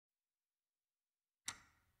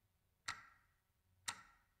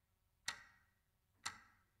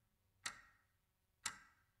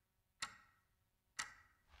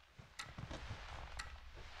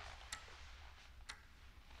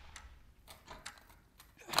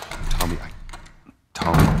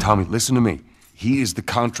Tommy, listen to me. He is the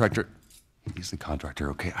contractor. He's the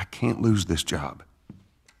contractor, okay? I can't lose this job.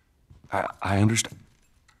 I understand.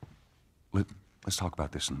 Let's talk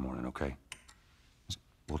about this in the morning, okay?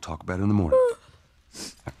 We'll talk about it in the morning.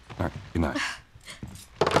 All right, good night.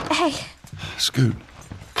 Hey. Scoot.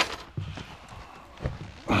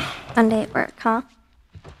 Monday at work, huh?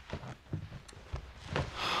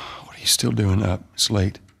 What are you still doing up? It's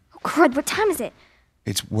late. Oh, crud, what time is it?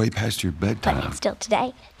 It's way past your bedtime. But it's still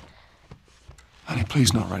today. Honey,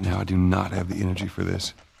 please not right now. I do not have the energy for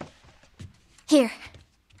this. Here.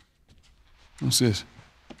 What's this?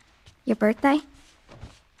 Your birthday?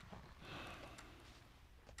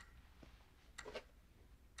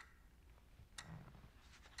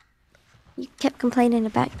 You kept complaining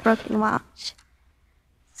about your broken watch.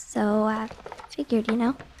 So I figured, you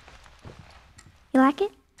know. You like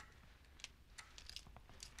it?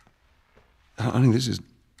 Honey, this is...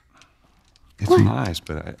 It's what? Nice,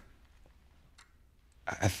 but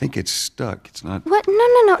I think it's stuck. It's not... What?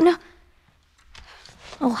 No.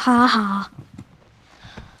 Oh, ha ha.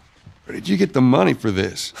 Where did you get the money for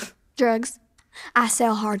this? Drugs. I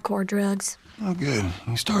sell hardcore drugs. Oh, good.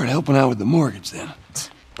 You started helping out with the mortgage then.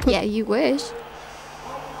 Yeah, you wish.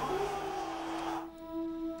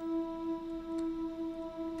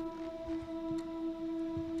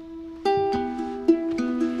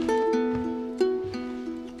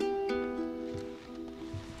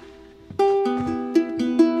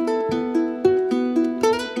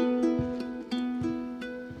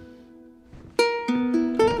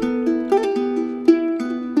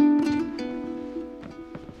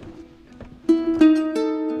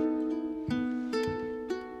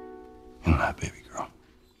 Baby girl.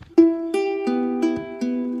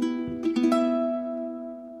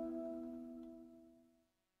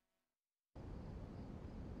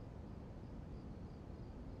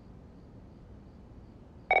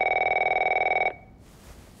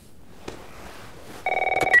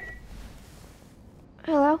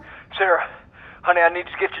 Hello? Sarah, honey, I need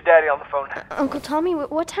to get your daddy on the phone. Uncle Tommy,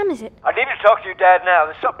 what time is it? I need to talk to your dad now.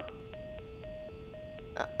 There's something...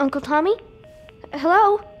 Uncle Tommy?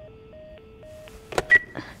 Hello?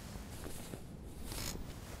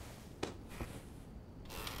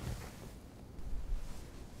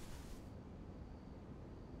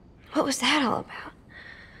 What was that all about?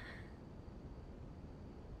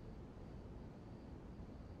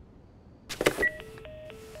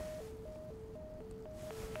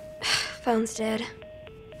 Phone's dead.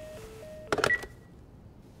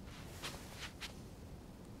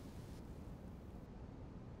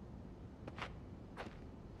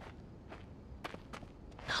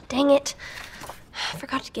 Oh, dang it. I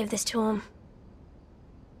forgot to give this to him.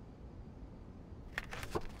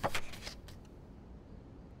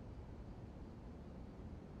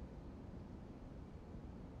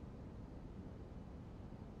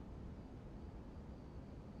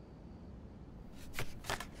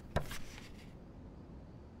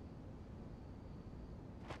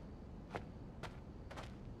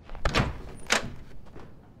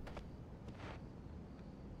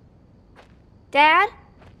 Dad?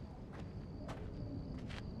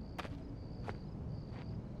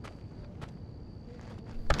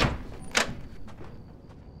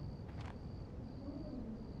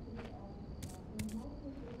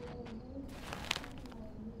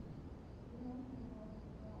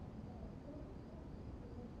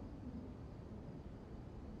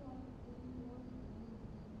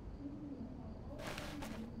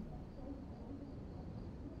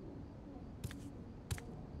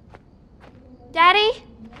 Daddy?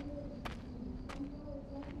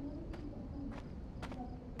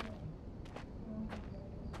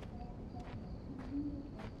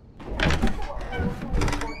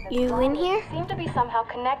 You in here? Seem to be somehow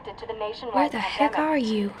connected to the nationwide Where the heck pandemic. are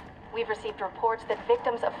you? We've received reports that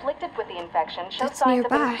victims afflicted with the infection show That's signs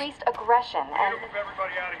nearby. of increased aggression and Move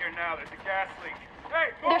everybody out of here now. There's a gas leak.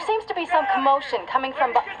 Hey, there seems to be some commotion coming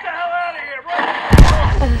from Get the hell out of here,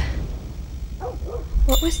 right?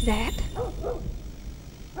 What was that?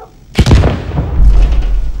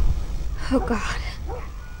 Oh, God.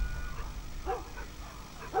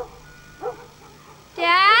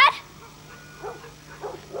 Dad?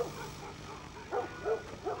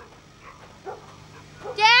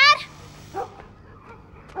 Dad?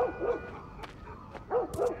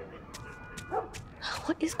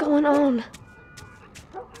 What is going on?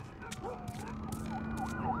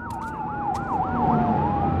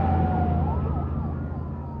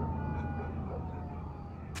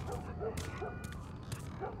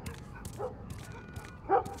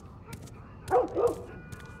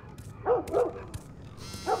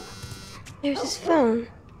 There's his phone.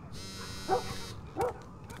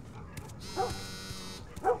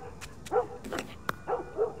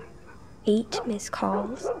 8 missed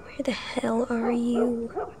calls. Where the hell are you?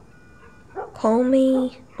 Call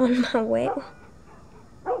me on my way.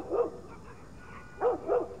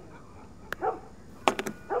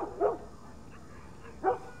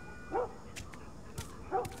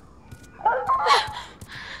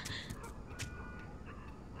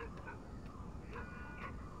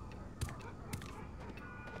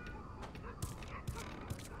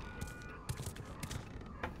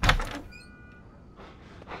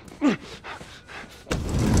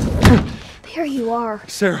 There you are.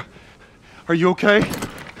 Sarah, are you okay?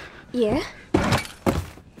 Yeah?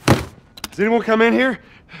 Does anyone come in here?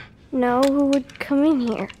 No, who would come in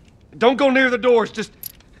here? Don't go near the doors. Just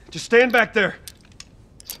stand back there.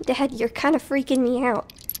 Dad, you're kind of freaking me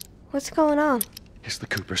out. What's going on? It's the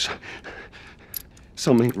Coopers.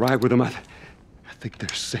 Something ain't right with them. I think they're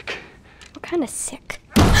sick. What kind of sick?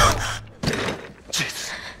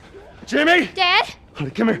 Jesus. Jimmy! Dad?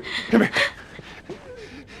 Honey, come here. Come here.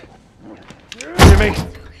 Jimmy! Jimmy,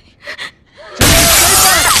 stay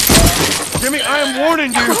back! Jimmy, I am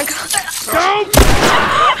warning you! Don't! Go!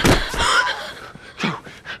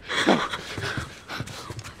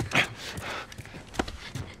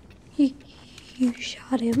 You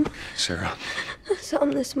shot him. Sarah. I saw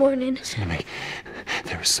him this morning. Listen to me.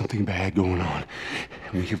 There is something bad going on.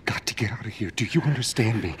 And we have got to get out of here. Do you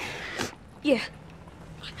understand me? Yeah.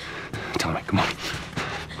 Tommy, come on.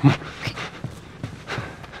 Come on.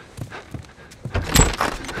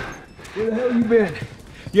 Where the hell you been?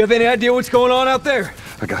 You have any idea what's going on out there?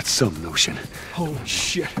 I got some notion. Holy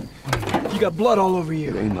shit. You got blood all over It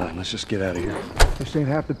you. ain't mine. Let's just get out of here. They're saying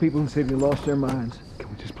half the people in the city lost their minds. Can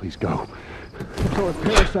we just please go? Or a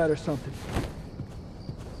parasite or something.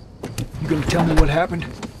 You gonna tell me what happened?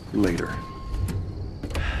 Later.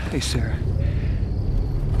 Hey, Sarah.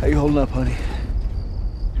 How you holding up, honey?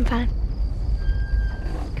 I'm fine.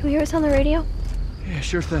 Can we hear us on the radio? Yeah,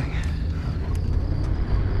 sure thing.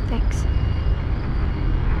 Thanks.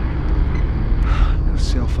 No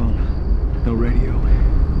cell phone. No radio.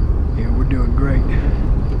 Yeah, we're doing great.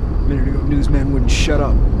 A minute ago, newsman wouldn't shut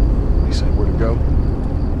up. He said where to go?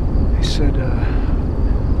 They said,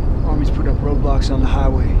 Army's put up roadblocks on the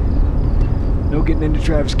highway. No getting into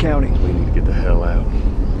Travis County. We need to get the hell out.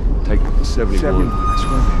 Take 71. That's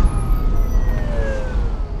right.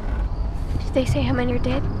 Did they say how many are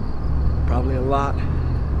dead? Probably a lot.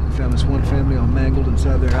 We found this one family all mangled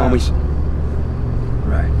inside their house.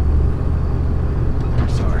 Right. I'm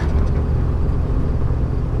sorry.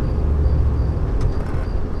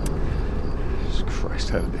 Jesus Christ,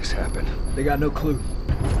 how did this happen? They got no clue.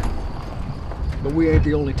 But we ain't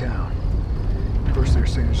the only town. First they're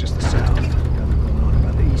saying it's just the South. Now they're going on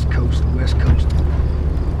about the East Coast, the West Coast.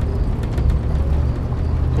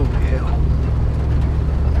 Holy hell.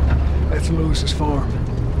 That's Lewis's farm.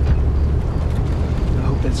 I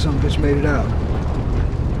hope that son of a bitch made it out.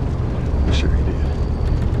 I'm sure he did.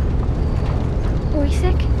 Were we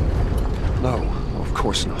sick? No, of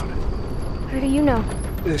course not. How do you know?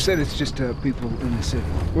 They said it's just people in the city.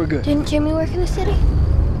 We're good. Didn't Jimmy work in the city?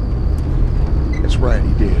 That's right,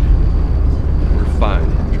 he did. We're fine,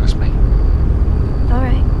 trust me. All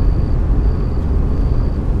right.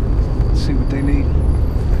 Let's see what they need.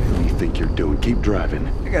 What do you think you're doing? Keep driving.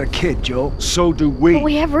 They got a kid, Joel. So do we. But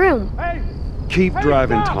we have room. Hey! Keep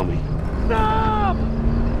driving, stop! Tommy. Stop!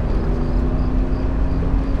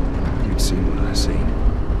 You'd seen what I seen.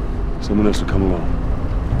 Someone else will come along.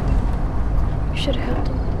 You should have helped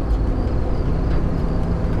him.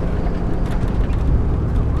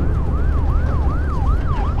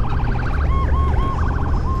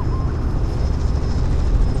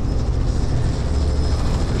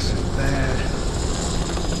 This is bad.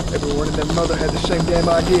 Everyone and their mother had the same damn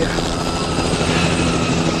idea.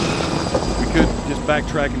 We could just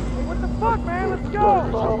backtrack and... What the fuck, man? Let's go!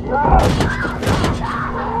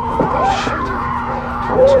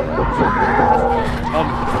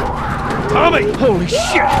 Tommy! Holy shit!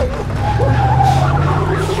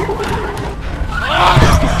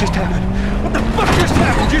 What just happened? What the fuck just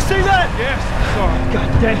happened? Did you see that? Yes, sorry. God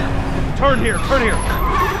damn. Turn here, turn here.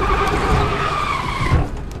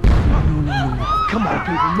 Come on,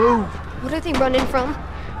 people, move. What are they running from?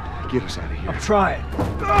 Get us out of here. I'm trying.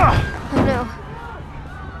 Oh no.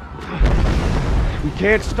 We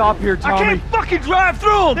can't stop here, Tommy. I can't fucking drive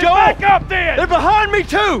through them, Then Joel! back up then! They're behind me,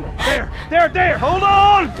 too! There! Hold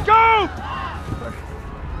on! Go!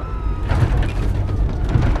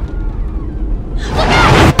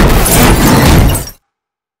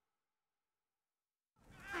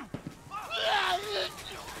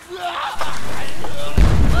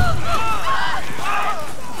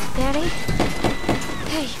 Daddy?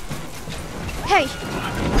 Hey. Hey!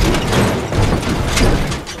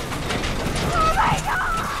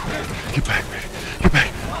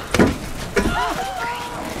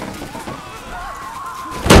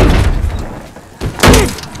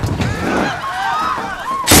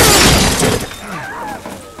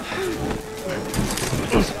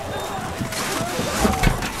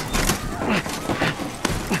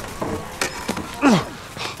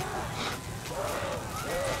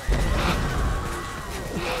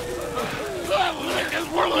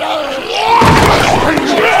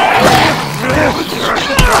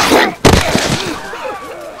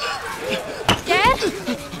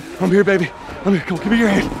 I'm here, baby. I'm here. Come on, give me your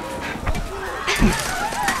hand.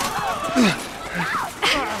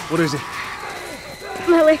 What is it?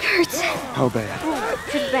 My leg hurts. How bad?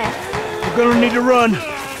 Pretty bad. We're gonna need to run.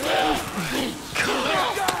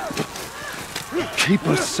 Keep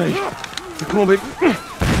us safe. Come on, baby.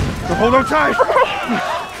 So hold on tight.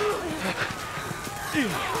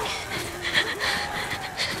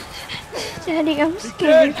 Daddy, I'm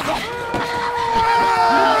scared.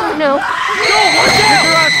 Oh, no. Keep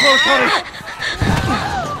your eyes closed, honey.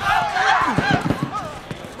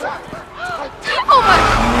 Oh my!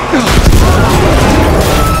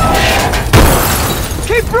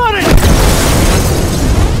 Keep running!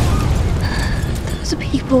 Those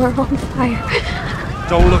people are on fire.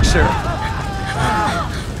 Don't look, Sarah.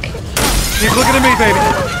 Keep looking at me, baby.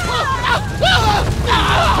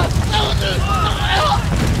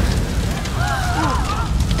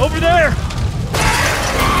 Over there!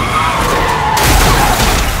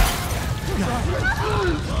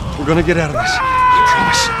 We're gonna get out of this. I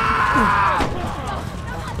promise.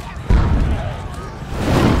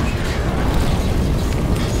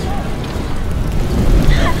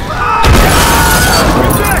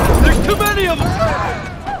 Jack! There's too many of them!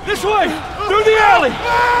 This way! Through the alley!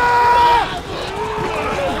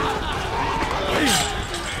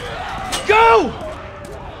 Go!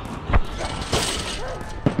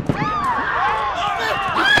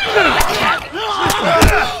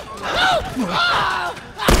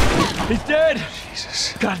 He's dead!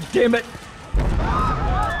 Jesus. God damn it!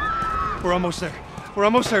 We're almost there. We're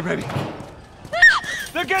almost there, baby.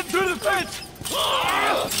 They're getting through the fence!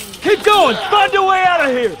 Keep going! Find a way out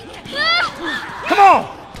of here! Come on!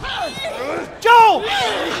 Go!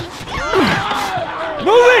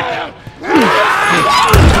 Move it!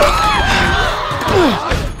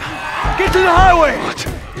 Get to the highway!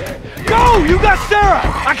 Go! You got Sarah!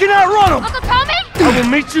 I can outrun him! Uncle Tommy? I will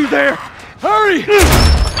meet you there! Hurry!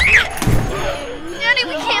 Daddy,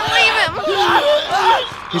 we can't leave him.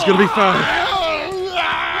 He's gonna be fine.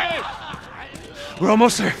 We're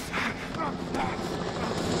almost there.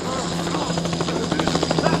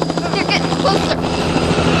 They're getting closer.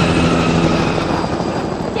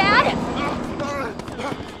 Dad?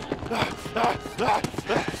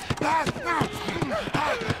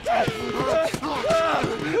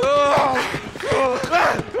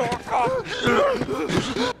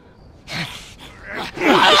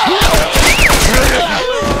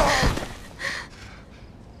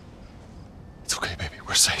 It's okay, baby.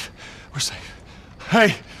 We're safe. We're safe.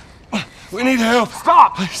 Hey, we need help.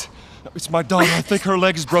 Stop! Please. It's my daughter. I think her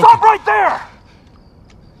leg is broken. Stop right there!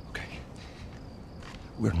 Okay.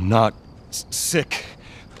 We're not sick.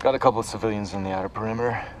 Got a couple of civilians on the outer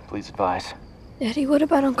perimeter. Please advise. Daddy, what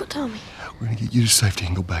about Uncle Tommy? We're gonna get you to safety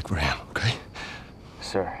and go back for him, okay?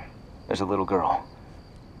 Sir, there's a little girl.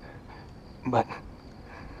 But...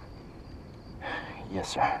 Yes,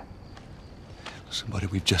 sir. Somebody,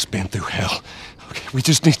 we've just been through hell. Okay, we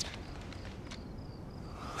just need...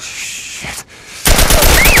 Shit.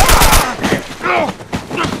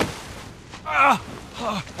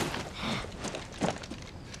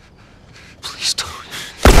 Please don't.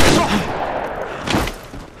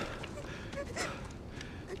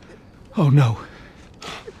 Oh no.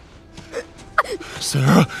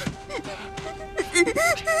 Sarah.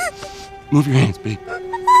 Move your hands, baby.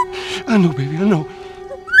 I know, baby, I know.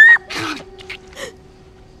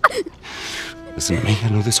 Listen to me, I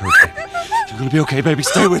know this hurts, baby. You're gonna be okay, baby.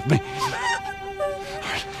 Stay with me. All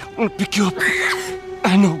right, I'm gonna pick you up.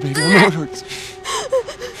 I know, baby, I know it hurts.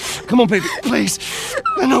 Come on, baby, please.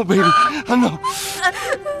 I know, baby, I know.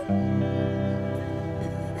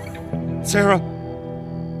 Sarah.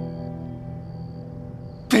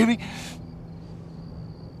 Baby.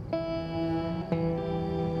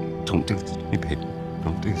 Don't do this to me, baby.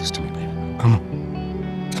 Don't do this to me, baby. Come on.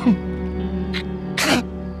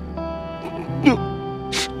 No.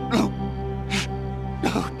 No.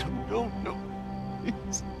 No, no, no.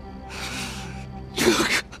 Please.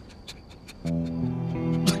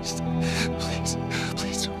 Please. Please.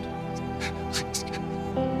 Please don't. Please.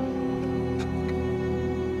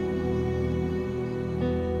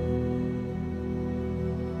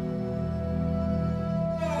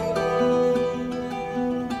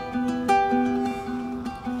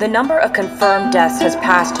 The number of confirmed deaths has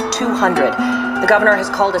passed 200. The governor has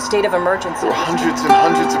called a state of emergency. There are hundreds and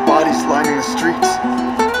hundreds of bodies lining the streets.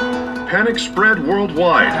 Panic spread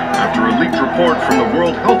worldwide after a leaked report from the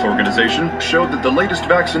World Health Organization showed that the latest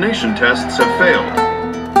vaccination tests have failed.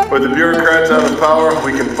 With the bureaucrats out of power,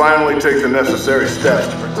 we can finally take the necessary steps.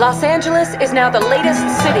 Los Angeles is now the latest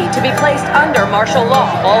city to be placed under martial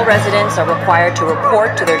law. All residents are required to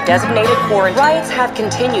report to their designated quarantine. Riots have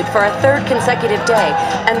continued for a third consecutive day,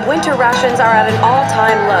 and winter rations are at an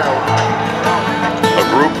all-time low. A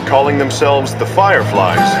group calling themselves the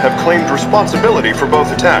Fireflies have claimed responsibility for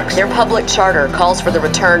both attacks. Their public charter calls for the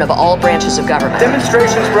return of all branches of government.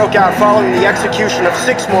 Demonstrations broke out following the execution of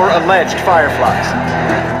 6 more alleged Fireflies.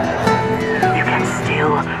 You can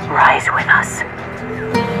still rise with us.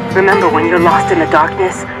 Remember, when you're lost in the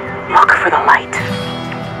darkness, look for the light.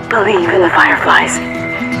 Believe in the Fireflies.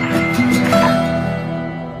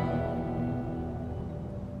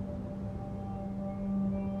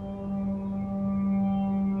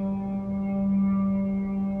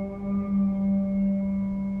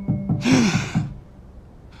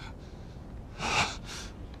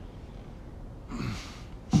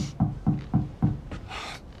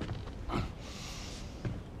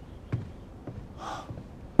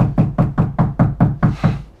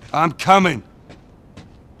 I'm coming.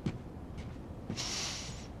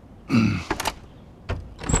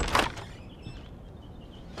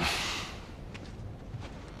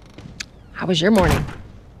 How was your morning?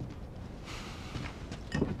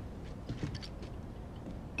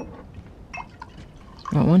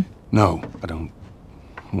 Want one? No, I don't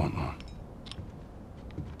want one.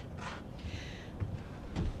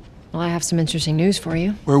 Well, I have some interesting news for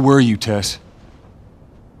you. Where were you, Tess?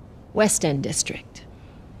 West End District.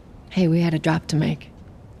 Hey, we had a drop to make.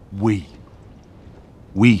 We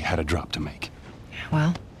had a drop to make.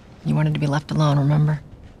 Well, you wanted to be left alone, remember?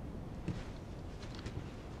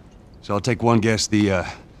 So I'll take one guess. The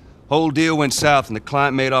whole deal went south and the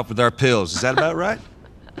client made off with our pills. Is that about right?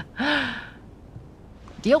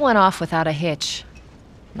 Deal went off without a hitch.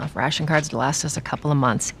 Enough ration cards to last us a couple of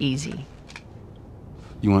months, easy.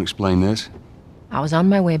 You want to explain this? I was on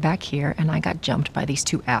my way back here and I got jumped by these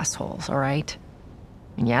 2 assholes, all right?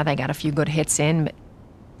 And yeah, they got a few good hits in, but...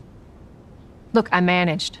 Look, I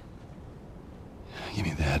managed. Give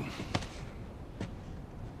me that.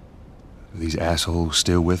 Are these assholes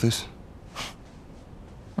still with us?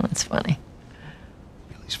 Well, that's funny.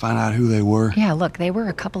 At least find out who they were. Yeah, look, they were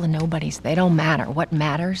a couple of nobodies. They don't matter. What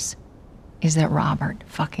matters is that Robert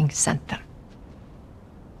fucking sent them.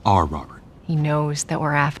 Our Robert. He knows that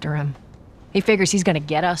we're after him. He figures he's gonna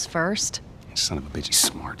get us first. Son of a bitch, he's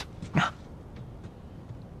smart. No.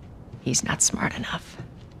 He's not smart enough.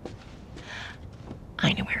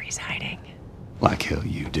 I know where he's hiding. Like hell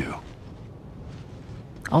you do.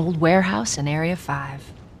 Old warehouse in Area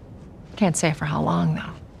 5. Can't say for how long,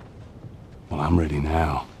 though. Well, I'm ready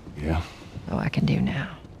now, yeah? Oh, I can do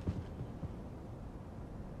now.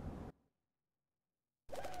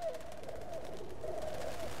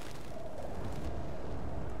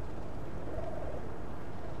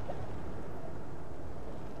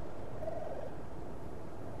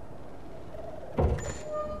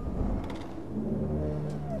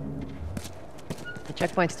 The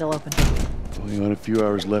checkpoint's still open. Only got a few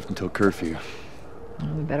hours left until curfew.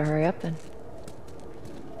 Well, we better hurry up then.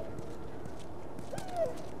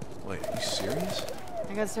 Wait, are you serious?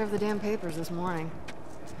 I got served the damn papers this morning.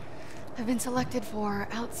 I've been selected for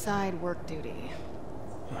outside work duty.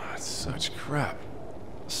 Oh, that's such crap.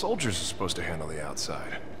 Soldiers are supposed to handle the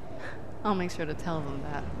outside. I'll make sure to tell them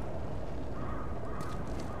that.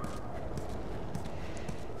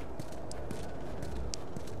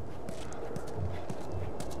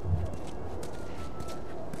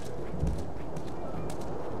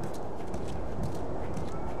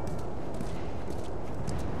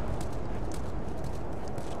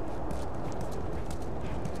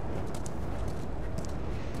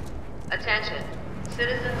 Attention.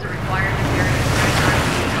 Citizens are required to carry a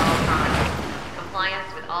at all times.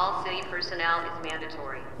 Compliance with all city personnel is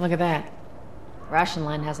mandatory. Look at that. Ration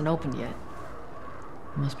line hasn't opened yet.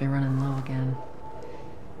 Must be running low again.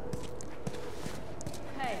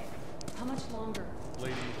 Hey, how much longer?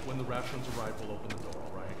 Lady, when the rations arrive, we'll open the door,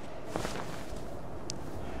 all right?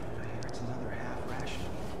 It's another half ration.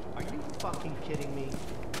 Are you fucking kidding me?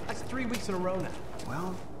 That's 3 weeks in a row now.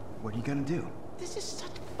 Well, what are you gonna do? This is such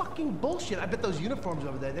fucking bullshit. I bet those uniforms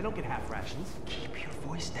over there, they don't get half rations. Keep your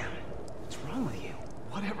voice down. What's wrong with you?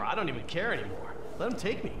 Whatever, I don't even care anymore. Let them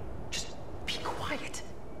take me. Just be quiet.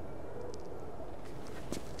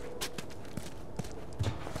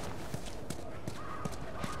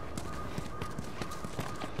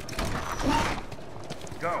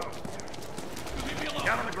 Go.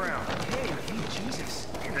 Down on the ground. Hey, Jesus.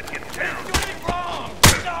 Get down. Do anything wrong!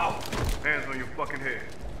 No! Hands on your fucking head.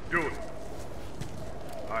 Do it.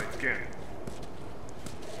 All right, scan it.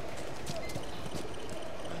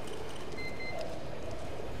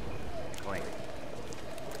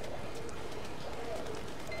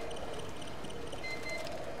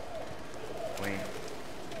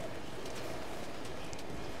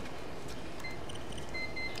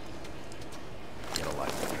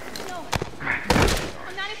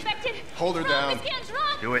 Hold her down.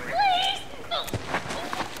 Do it. Please!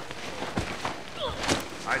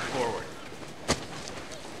 Eyes forward.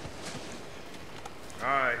 All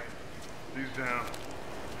right. She's down.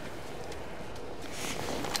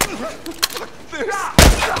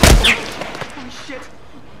 Oh, shit.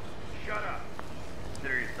 Shut up.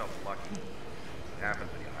 Consider yourself lucky. What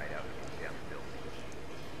happens when you hide out in these damn buildings?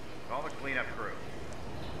 Call the cleanup crew.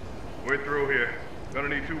 We're through here. Gonna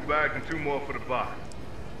need 2 bags and 2 more for the box.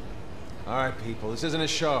 All right, people, this isn't a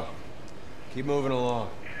show. Keep moving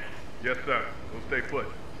along. Yes, sir. We'll stay put.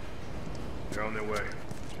 They're on their way.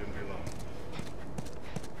 Shouldn't be long.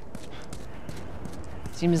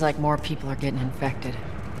 Seems like more people are getting infected.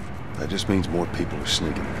 That just means more people are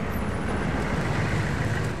sneaking.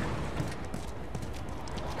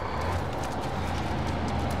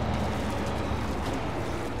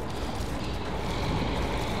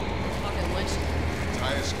 Fucking lynch.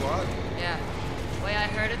 Entire squad? Yeah. The way I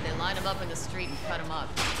heard it, they lined him up in the street and cut him up.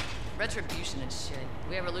 Retribution and shit. If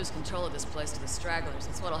we ever lose control of this place to the stragglers,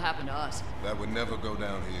 that's what'll happen to us. That would never go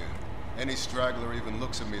down here. Any straggler even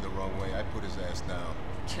looks at me the wrong way, I'd put his ass down.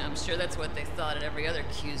 I'm sure that's what they thought at every other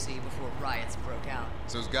QZ before riots broke out.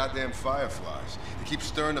 It's those goddamn Fireflies. They keep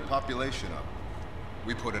stirring the population up.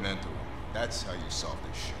 We put an end to them. That's how you solve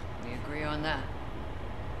this shit. We agree on that.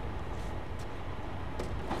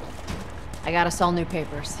 I got us all new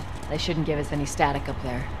papers. They shouldn't give us any static up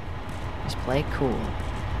there. Just play it cool.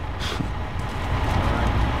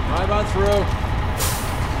 Drive on through.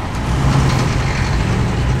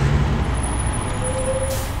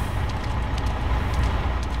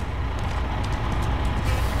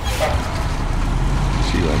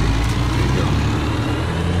 See you later. There you go.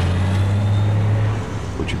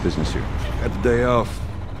 What's your business here? Got the day off.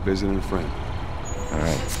 Visiting a friend. All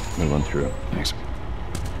right, move on through. Thanks.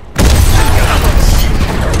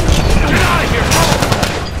 Get out of here!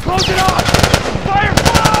 Close it off!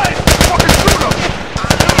 Fireflies! Fucking shoot them!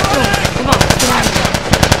 Come on, let's get out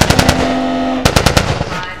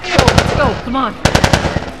of here. Let's go, come on.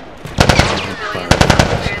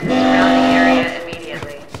 Surrounding area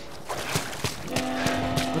immediately.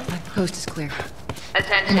 Looks like the coast is clear.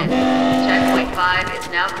 Attention. Checkpoint 5 is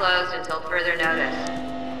now closed until further notice.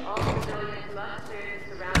 All civilians must search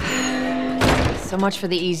surrounding areas. So much for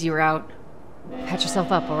the easy route. Patch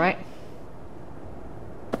yourself up, all right?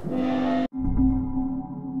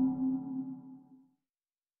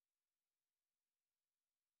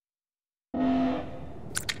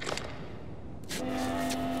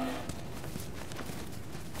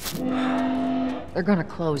 They're gonna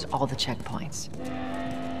close all the checkpoints.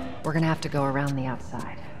 We're gonna have to go around the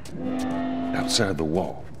outside. Outside the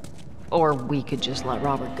wall. Or we could just let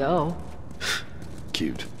Robert go.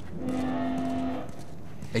 Cute.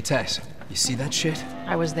 Hey, Tess, you see that shit?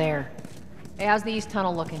 I was there. Hey, how's the east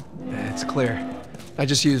tunnel looking? It's clear. I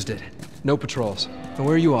just used it. No patrols. And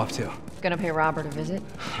where are you off to? Gonna pay Robert a visit?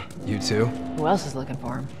 You too? Who else is looking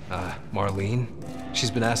for him? Marlene.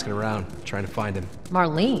 She's been asking around, trying to find him.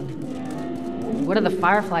 Marlene? What do the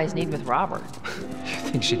Fireflies need with Robert? You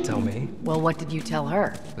think she'd tell me? Well, what did you tell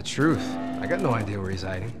her? The truth. I got no idea where he's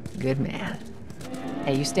hiding. Good man.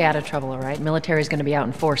 Hey, you stay out of trouble, all right? Military's gonna be out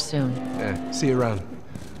in force soon. Yeah, see you around.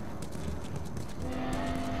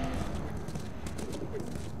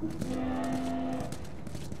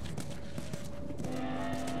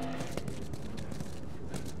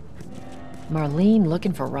 Marlene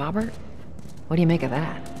looking for Robert? What do you make of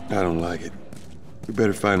that? I don't like it. We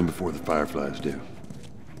better find him before the Fireflies do.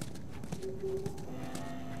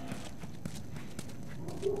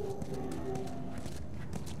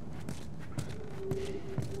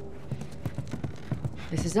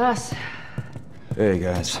 This is us. Hey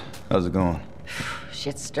guys, how's it going?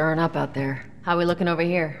 Shit's stirring up out there. How we looking over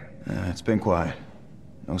here? It's been quiet.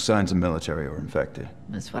 No signs of military or infected.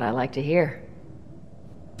 That's what I like to hear.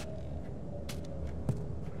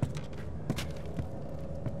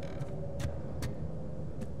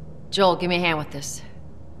 Joel, give me a hand with this.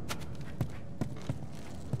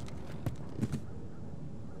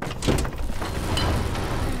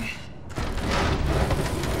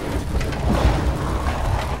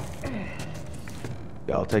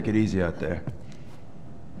 Y'all take it easy out there.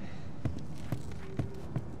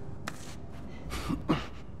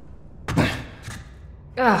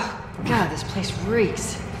 Oh, God, this place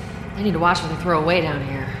reeks. I need to watch what they throw away down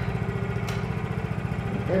here.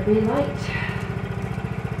 There be light.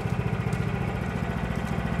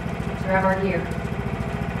 Let's grab our gear.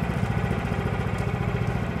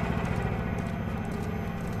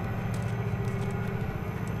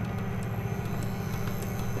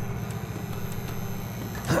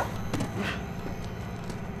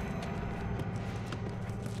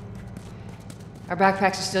 Our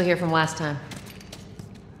backpacks are still here from last time.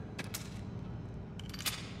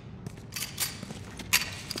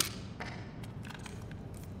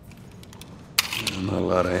 Not a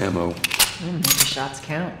lot of ammo. Make the shots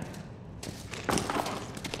count.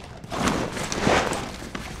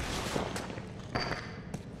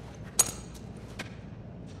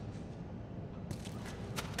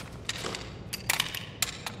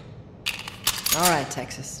 All right,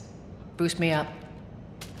 Texas. Boost me up.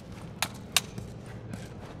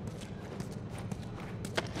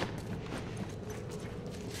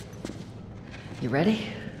 You ready?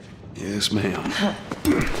 Yes, ma'am.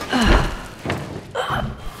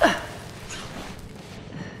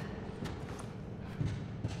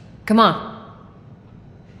 Come on.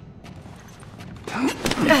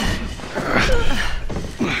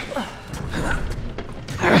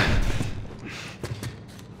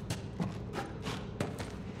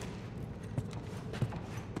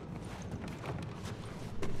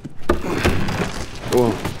 Go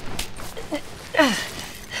on.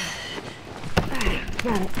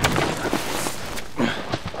 Got it.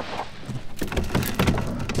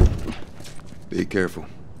 Be careful.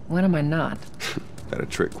 When am I not? That a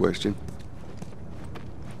trick question?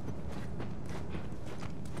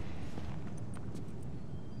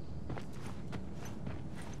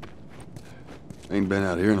 Ain't been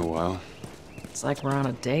out here in a while. It's like we're on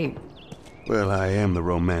a date. Well, I am the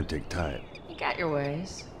romantic type. You got your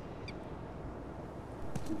ways.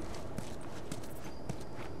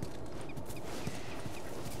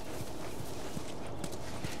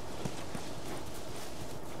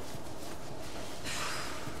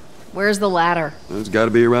 Where's the ladder? It's got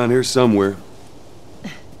to be around here somewhere.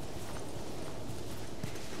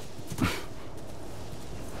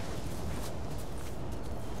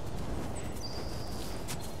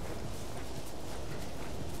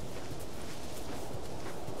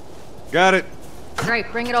 Got it. Great,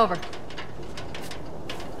 bring it over.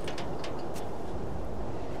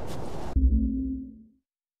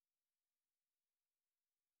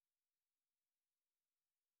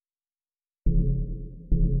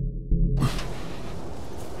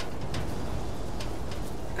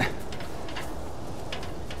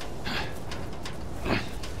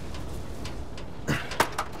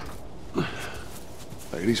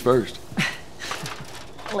 Ladies first.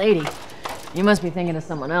 Lady, you must be thinking of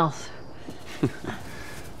someone else.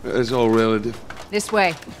 It's all relative. This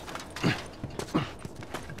way.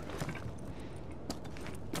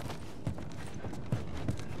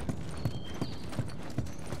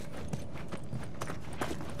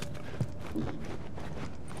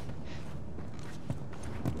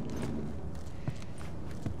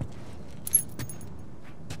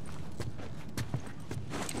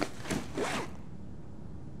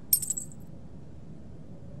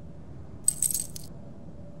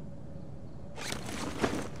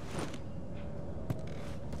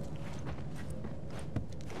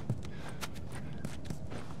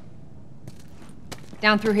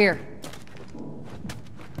 Down through here.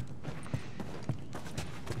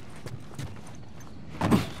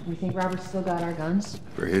 You think Robert's still got our guns?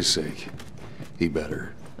 For his sake, he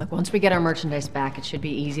better. Look, once we get our merchandise back, it should be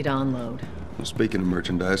easy to unload. Well, speaking of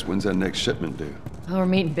merchandise, when's that next shipment due? Oh, we're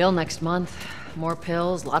meeting Bill next month. More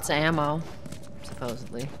pills, lots of ammo.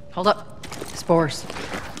 Supposedly. Hold up. Spores.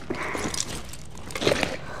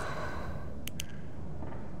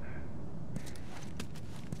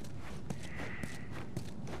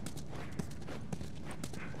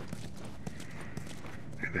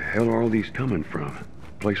 Where the hell are all these coming from?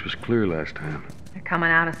 The place was clear last time. They're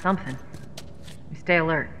coming out of something. We stay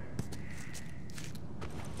alert.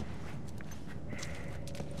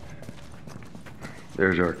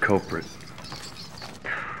 There's our culprit.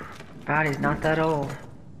 Body's not that old.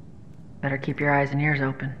 Better keep your eyes and ears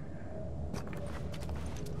open.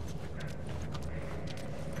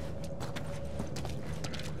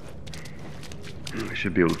 I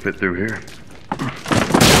should be able to fit through here.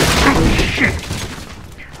 Shit!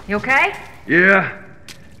 You okay? Yeah.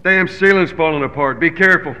 Damn ceiling's falling apart. Be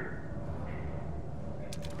careful.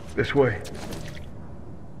 This way.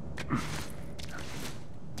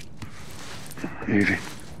 Easy.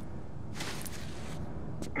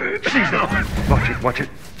 Watch it, watch it.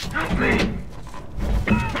 Help me.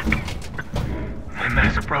 My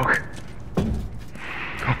mask broke.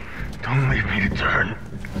 Don't leave me to turn.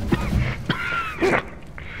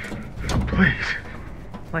 Please.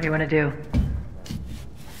 What do you want to do?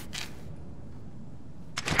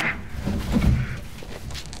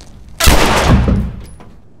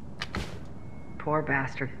 Poor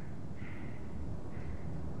bastard.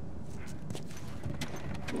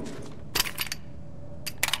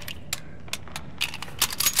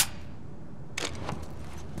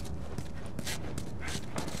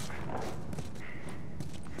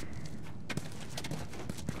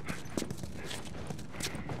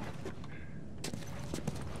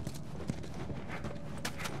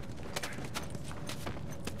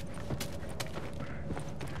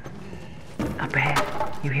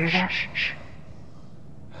 You hear that? Shh.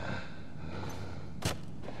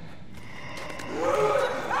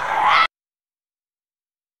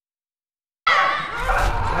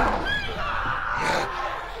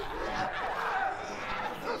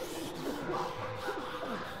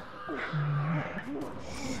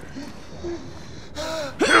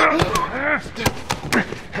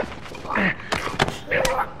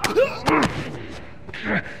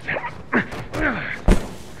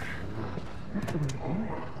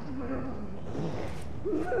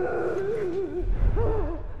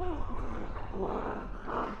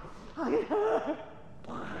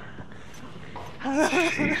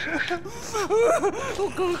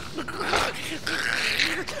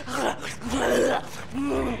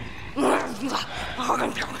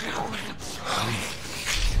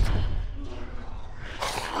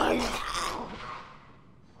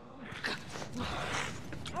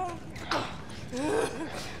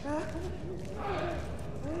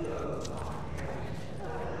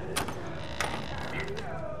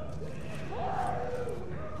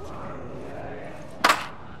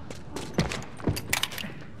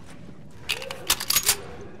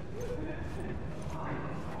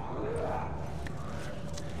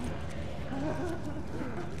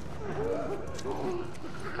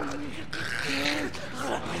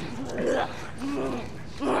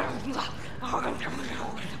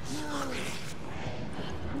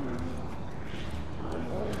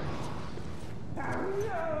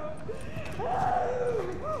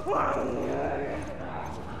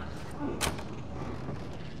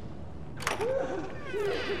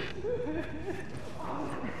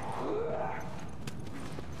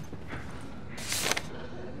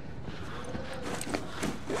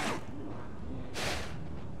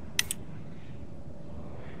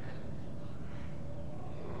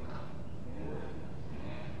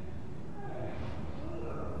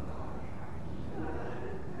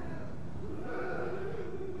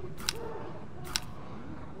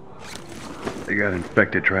 They got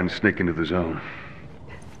infected trying to sneak into the zone.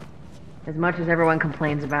 As much as everyone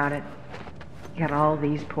complains about it, you got all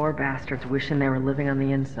these poor bastards wishing they were living on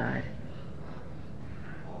the inside.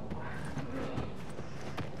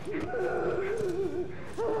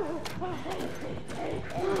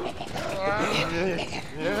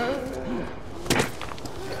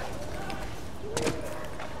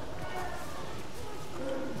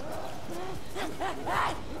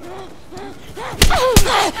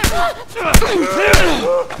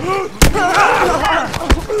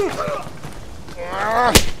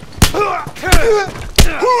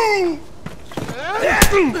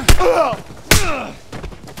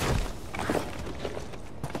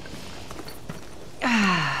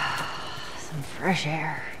 Some fresh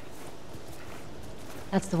air.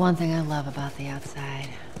 That's the one thing I love about the outside.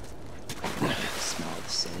 The smell of the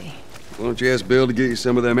city. Why don't you ask Bill to get you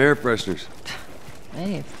some of them air fresheners?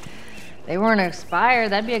 Hey, if they weren't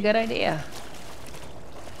expired, that'd be a good idea.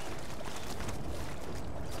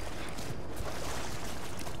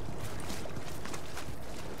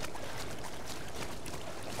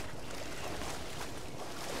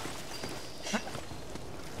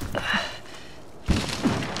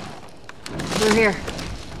 Through here.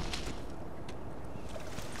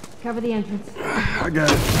 Cover the entrance. I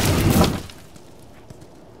got it.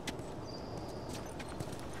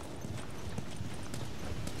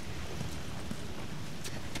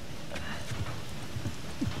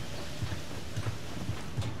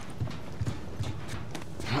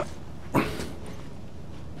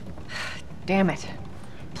 Damn it.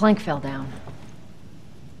 Plank fell down.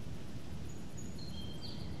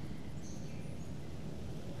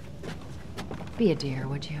 Be a dear,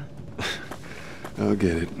 would you? I'll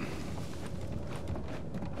get it.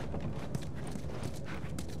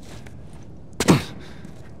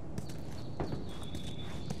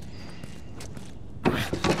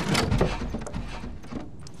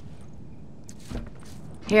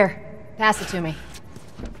 Here, pass it to me.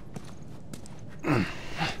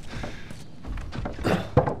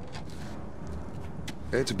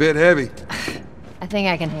 It's a bit heavy. I think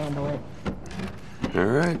I can handle it. All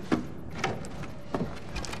right.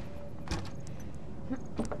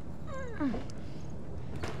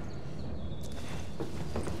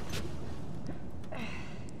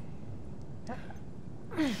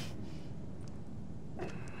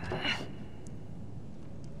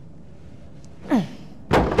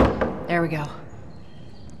 There we go.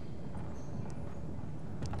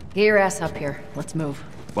 Get your ass up here. Let's move.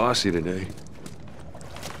 Bossy today.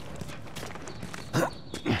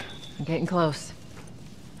 I'm getting close.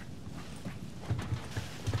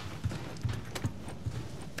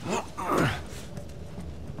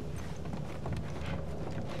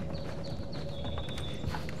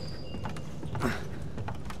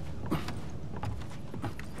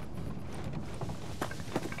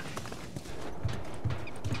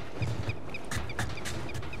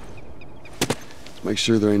 Let's make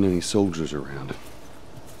sure there ain't any soldiers around.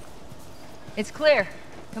 It's clear.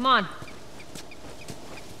 Come on.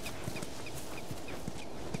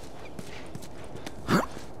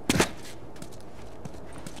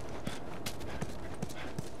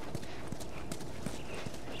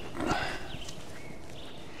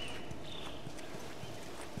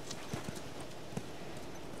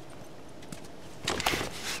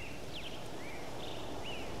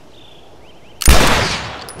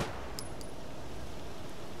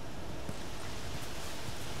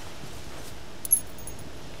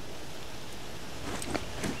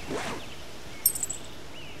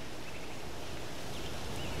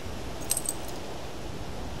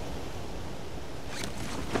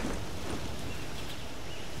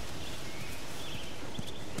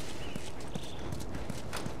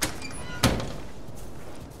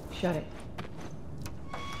 Shut it.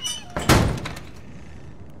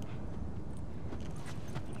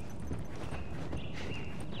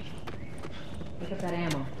 Pick up that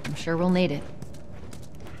ammo. I'm sure we'll need it.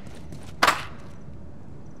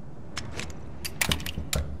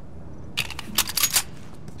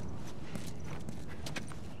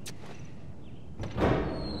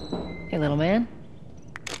 Hey, little man.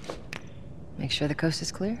 Make sure the coast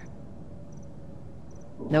is clear.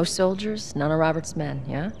 No soldiers, none of Robert's men,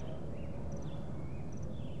 yeah?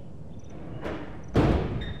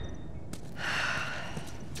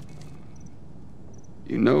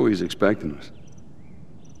 You know he's expecting us.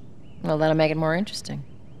 Well, that'll make it more interesting.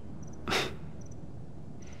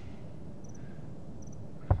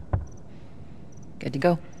 Good to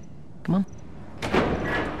go. Come on.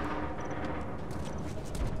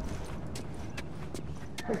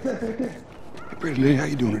 Hey, pretty lady, how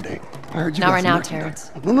you doing today? I heard you Not got right some now, merchandise.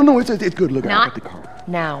 Terrence. No, it's good. Look, I got the Not car.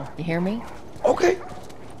 now. You hear me? Okay,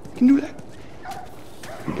 you can do that.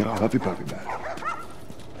 You get all huffy puffy about it.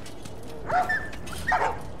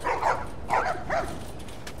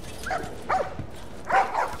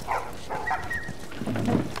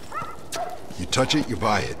 You touch it, you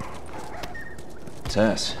buy it.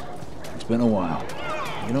 Tess, it's been a while.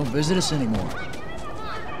 You don't visit us anymore.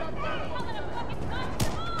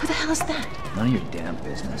 Who the hell is that? None of your damn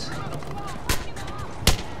business.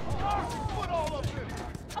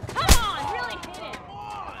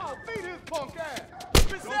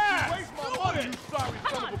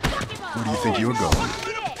 Where do you think you were going?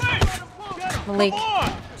 Malik,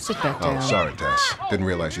 sit back down. Oh, sorry, Tess. Didn't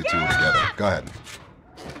realize you two were together. Go ahead.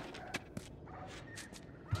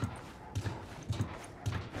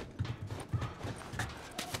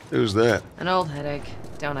 Who's that? An old headache.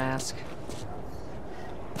 Don't ask.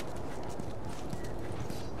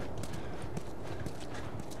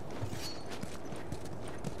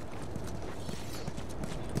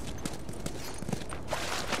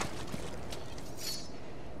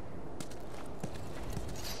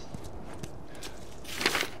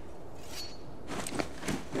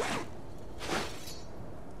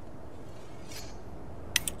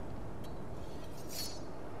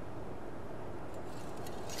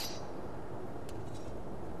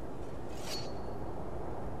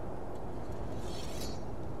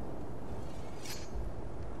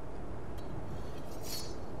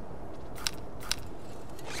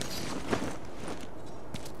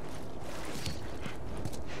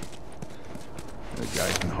 The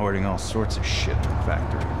guy's been hoarding all sorts of shit in the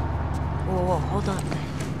factory. Whoa, hold on.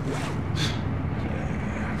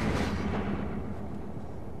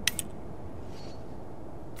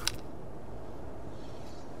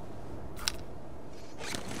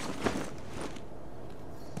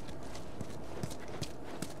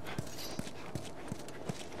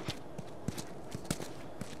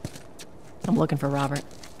 I'm looking for Robert.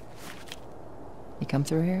 You come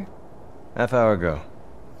through here? Half hour ago.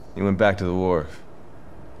 He went back to the wharf.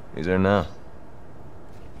 He's there now.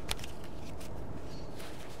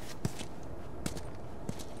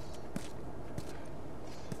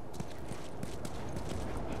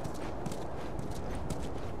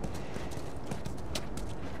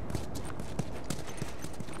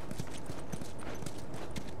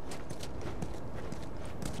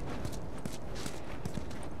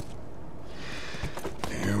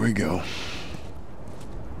 Here we go.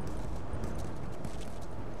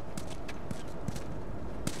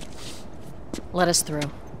 Let us through.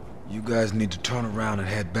 You guys need to turn around and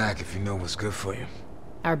head back if you know what's good for you.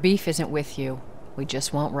 Our beef isn't with you. We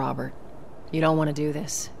just want Robert. You don't want to do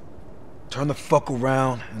this. Turn the fuck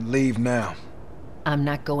around and leave now. I'm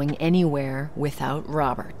not going anywhere without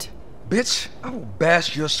Robert. Bitch, I will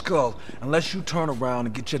bash your skull unless you turn around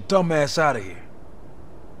and get your dumb ass out of here.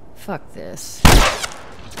 Fuck this.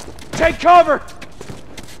 Take cover!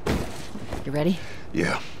 You ready?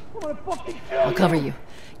 Yeah. wanna fucking kill I'll cover you.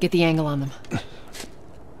 Get the angle on them.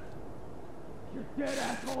 You're dead,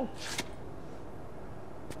 asshole.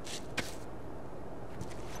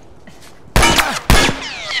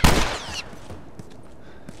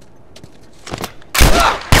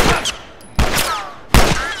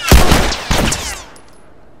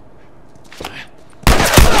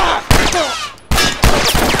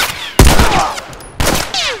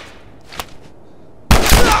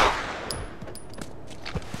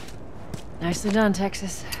 Nicely done,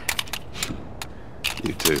 Texas.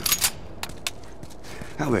 You too.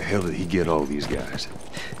 How the hell did he get all these guys?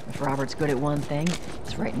 If Robert's good at one thing,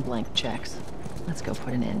 it's writing blank checks. Let's go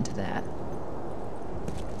put an end to that.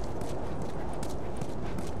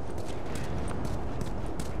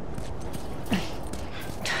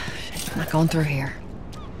 I'm not going through here.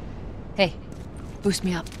 Hey, boost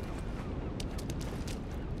me up.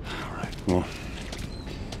 All right, well.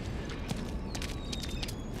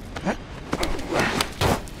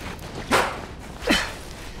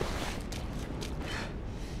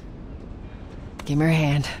 Give me your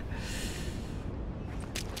hand.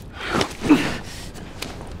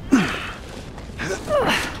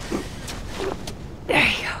 There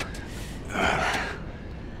you go.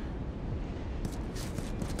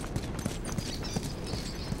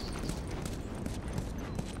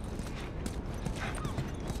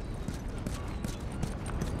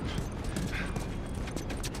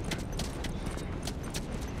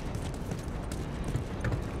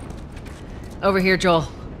 Over here, Joel.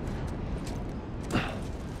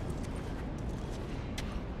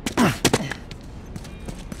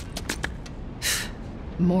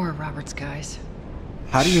 More of Robert's guys.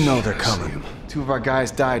 How do you know they're coming? Two of our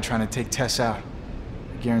guys died trying to take Tess out.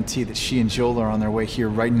 I guarantee that she and Joel are on their way here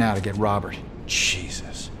right now to get Robert.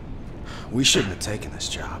 Jesus. We shouldn't have taken this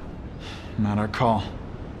job. Not our call.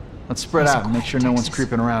 Let's spread out and make sure no one's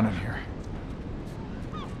creeping around in here.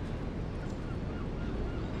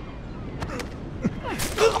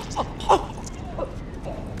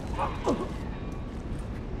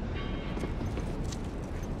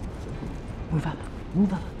 Move up.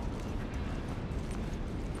 Move up.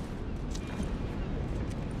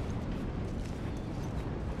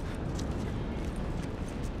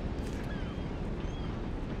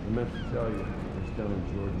 I meant to tell you, it's down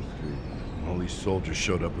in Jordan Street. All these soldiers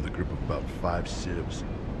showed up with a group of about 5 civs,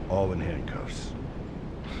 all in handcuffs.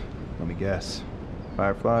 Let me guess.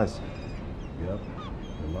 Fireflies? Yep.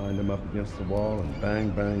 They lined them up against the wall and bang,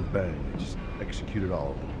 bang, bang. They just executed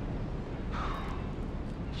all of them.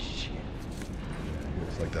 Shit. Yeah,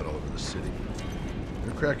 it's like that all over the city.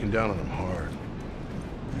 They're cracking down on them hard.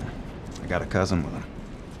 Yeah. I got a cousin with him.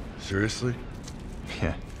 Seriously?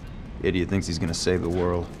 Yeah. Idiot thinks he's gonna save the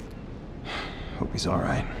world. Hope he's all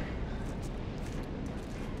right.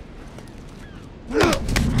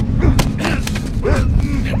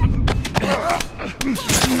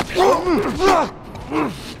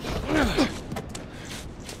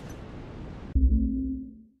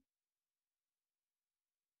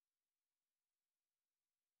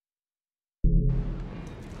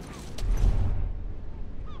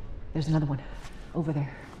 There's another one. Over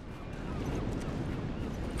there.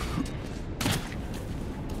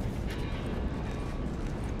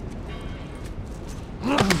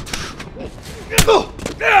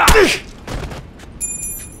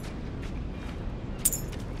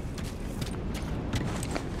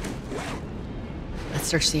 Let's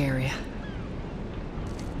search the area.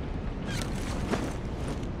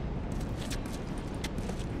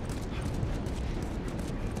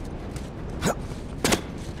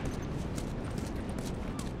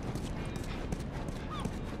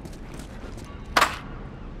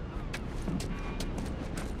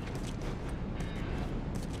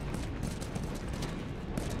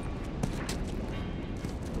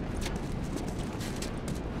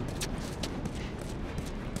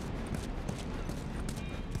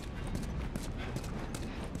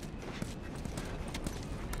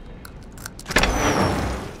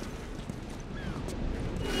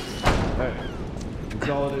 Hey,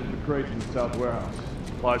 consolidated the crates in the south warehouse.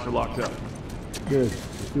 Supplies are locked up. Good.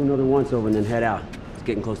 Let's do another once-over and then head out. It's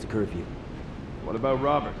getting close to curfew. What about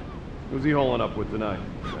Robert? Who's he holing up with tonight?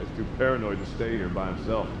 Guy's too paranoid to stay here by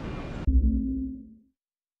himself.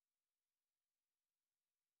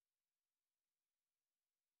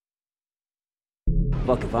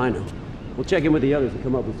 Fuck if I know. We'll check in with the others and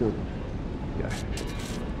come up with something. Yeah.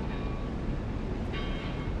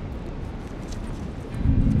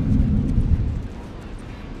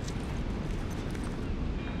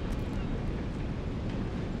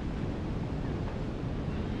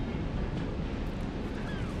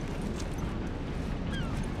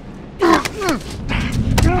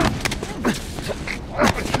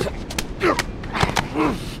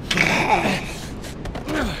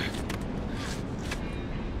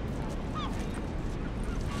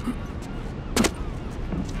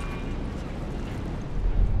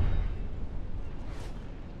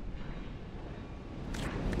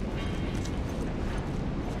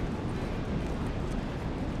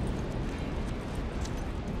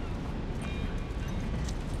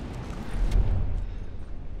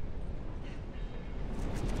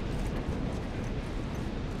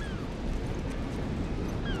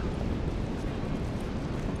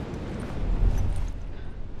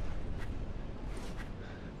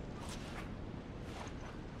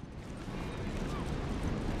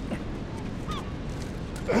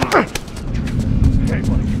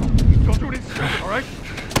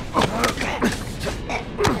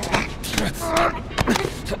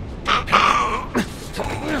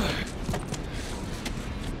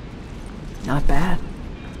 Not bad.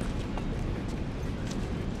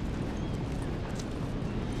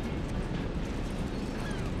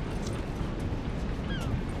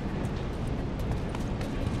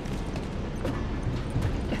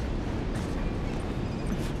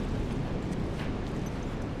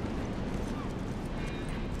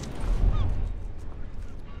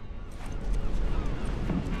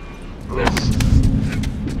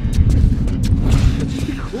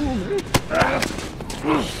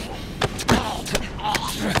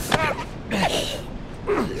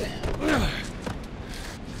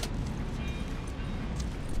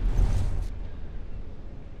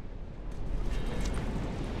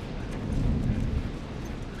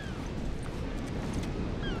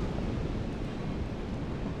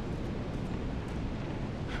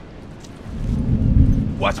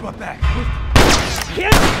 Watch my back.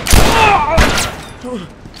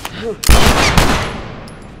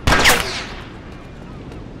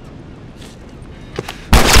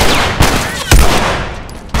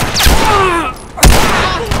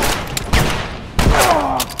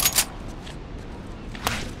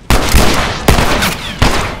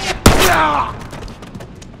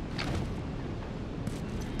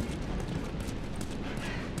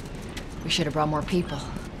 We should have brought more people.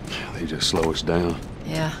 They just slow us down.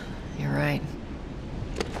 Yeah, you're right.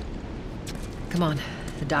 Come on,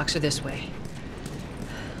 the docks are this way.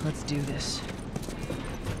 Let's do this.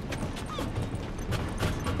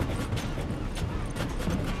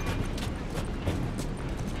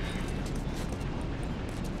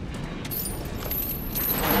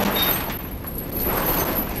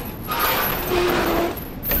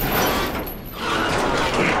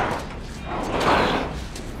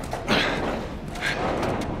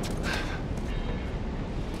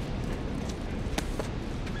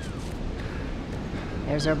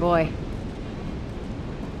 There's our boy.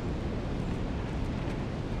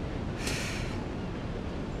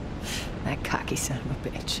 That cocky son of a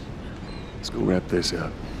bitch. Let's go wrap this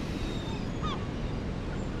up.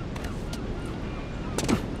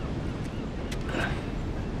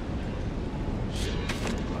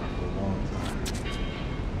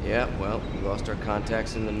 Yeah, well, we lost our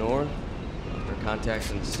contacts in the north, lost our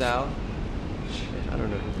contacts in the south. Shit, I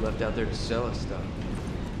don't know who's left out there to sell us stuff.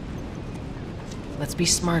 Let's be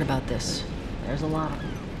smart about this. There's a lot of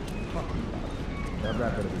them. That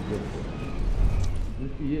rat better be good for it.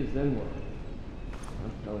 If he is, then what?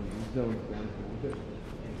 I'm telling you, he's going down for good.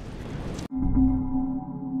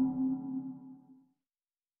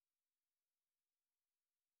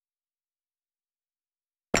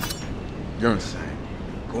 You're insane.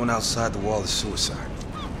 Going outside the wall is suicide.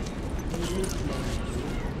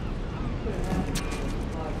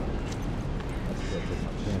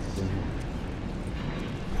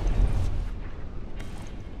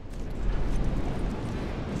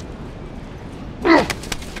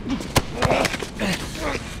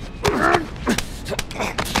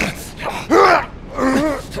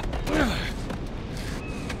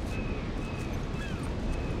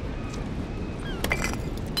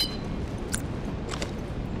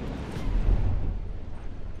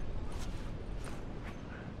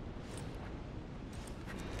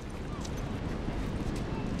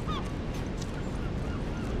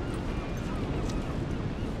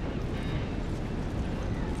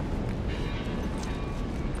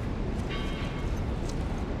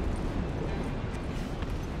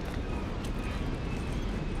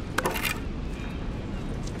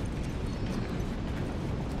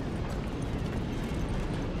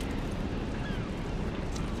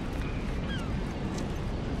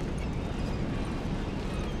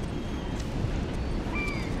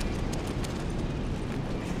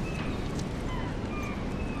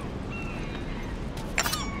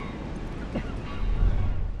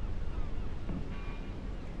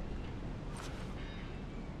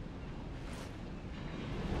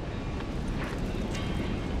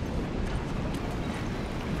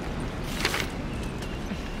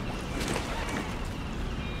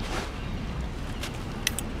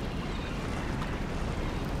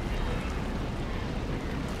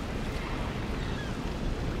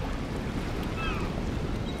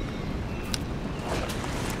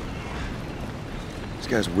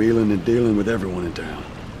 This guy's wheeling and dealing with everyone in town.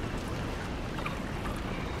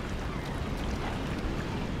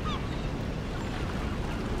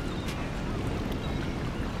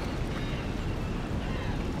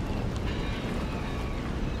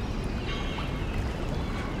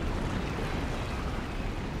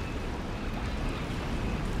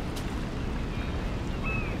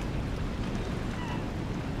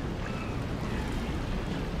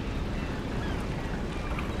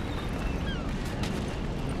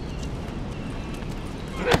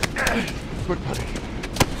 Quick, buddy.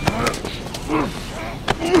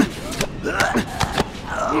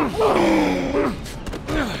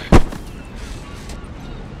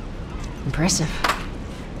 Impressive.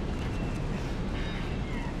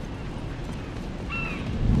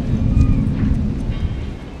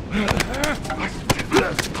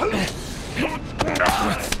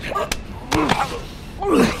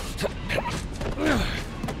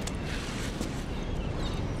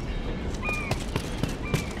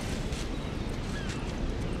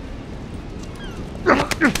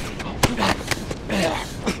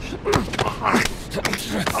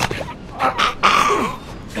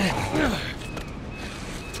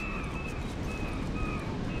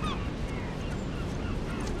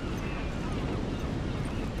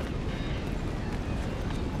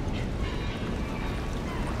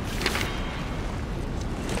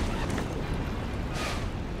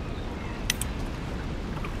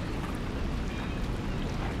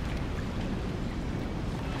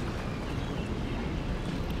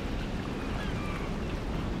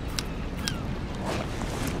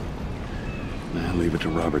 Now leave it to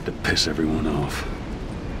Robert to piss everyone off.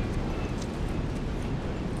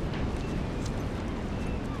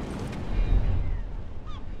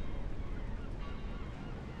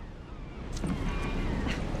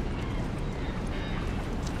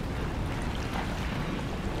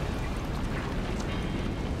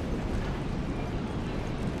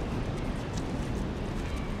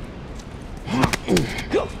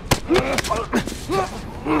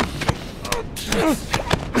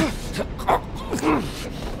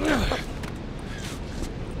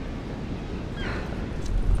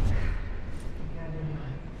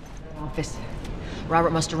 Office. Robert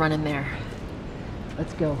must have run in there.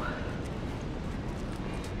 Let's go.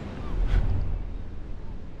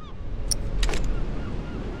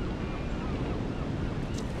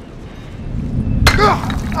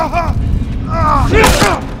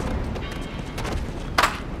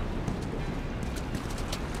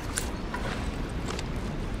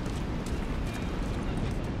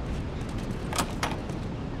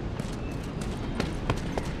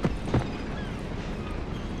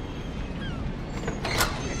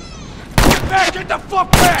 Get the fuck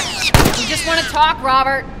back! We just want to talk,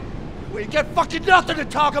 Robert. We got fucking nothing to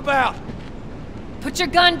talk about! Put your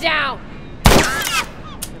gun down!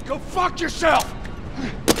 Go fuck yourself!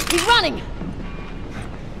 He's running!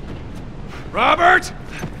 Robert!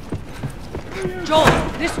 Joel,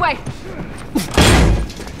 this way!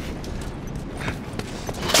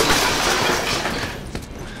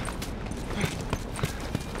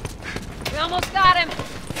 We almost got him!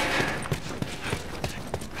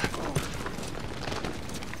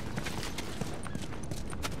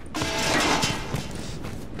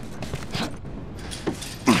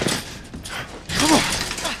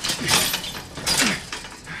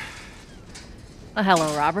 Well,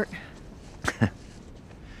 hello, Robert.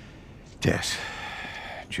 Tess.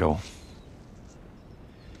 Joel.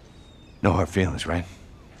 No hard feelings, right?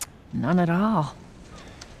 None at all.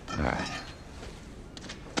 All right.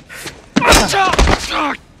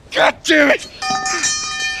 God damn it!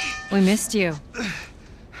 We missed you.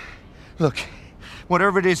 Look,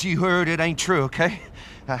 whatever it is you heard, it ain't true, okay?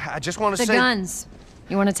 I just want to The say... guns.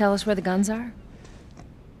 You want to tell us where the guns are?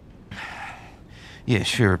 Yeah,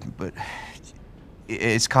 sure, but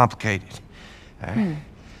it's complicated. All right?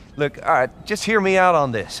 Look, all right, just hear me out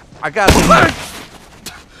on this. I got...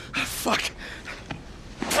 Fuck.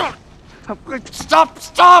 Stop!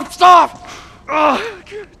 Stop! Stop! Oh.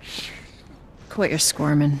 Quit your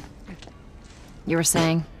squirming. You were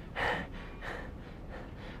saying?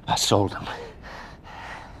 I sold him.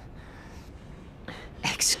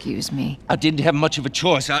 Excuse me. I didn't have much of a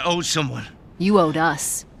choice. I owed someone. You owed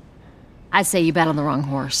us. I'd say you bet on the wrong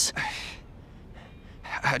horse.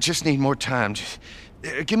 I just need more time. Just,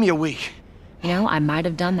 give me a week. You know, I might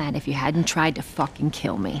have done that if you hadn't tried to fucking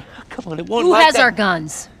kill me. Come on, it won't Who like has that. our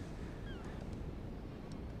guns?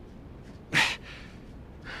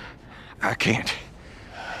 I can't.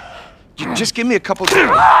 Just give me a couple days.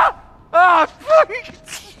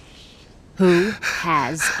 Who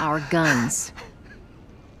has our guns?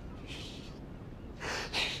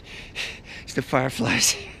 It's the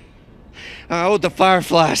Fireflies. I owed the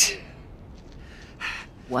Fireflies.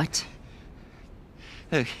 What?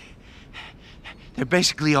 Look, they're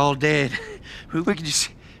basically all dead. We could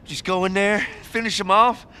just go in there, finish them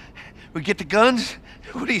off. We get the guns.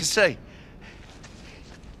 What do you say?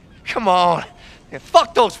 Come on. Yeah,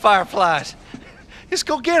 fuck those Fireflies. Just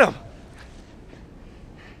go get them.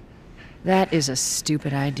 That is a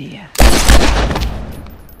stupid idea.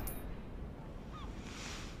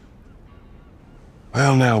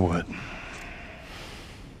 Well, now what?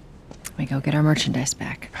 We go get our merchandise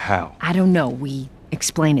back. How? I don't know. We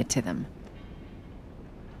explain it to them.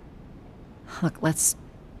 Look, let's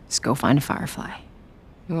just go find a Firefly.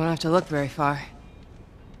 We won't have to look very far.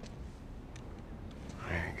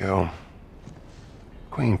 There you go.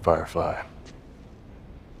 Queen Firefly.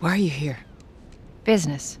 Why are you here?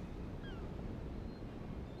 Business.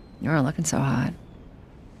 You're looking so hot.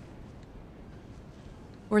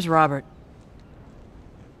 Where's Robert?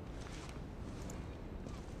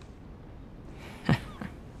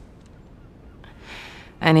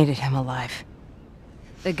 I needed him alive.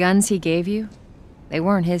 The guns he gave you, they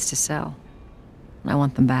weren't his to sell. I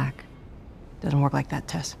want them back. Doesn't work like that,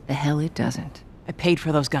 Tess. The hell it doesn't. I paid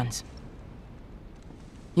for those guns.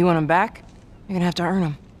 You want them back? You're gonna have to earn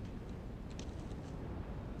them.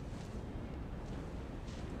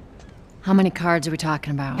 How many cards are we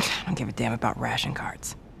talking about? I don't give a damn about ration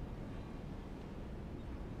cards.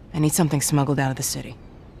 I need something smuggled out of the city.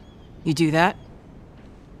 You do that,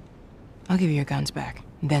 I'll give you your guns back,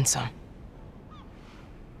 and then some.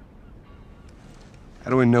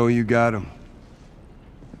 How do we know you got them?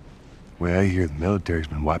 Well, I hear the military's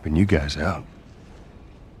been wiping you guys out.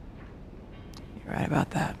 You're right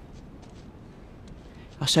about that.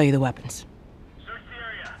 I'll show you the weapons. Search the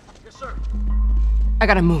area. Yes, sir. I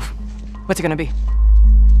gotta move. What's it gonna be?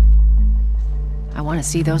 I want to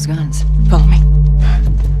see those guns. Follow me.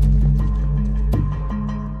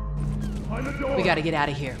 We gotta get out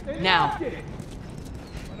of here. Now.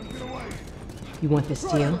 You want this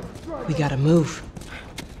deal? We gotta move.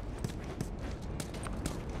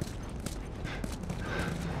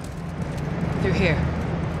 Through here.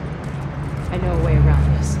 I know a way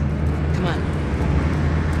around this. Come on.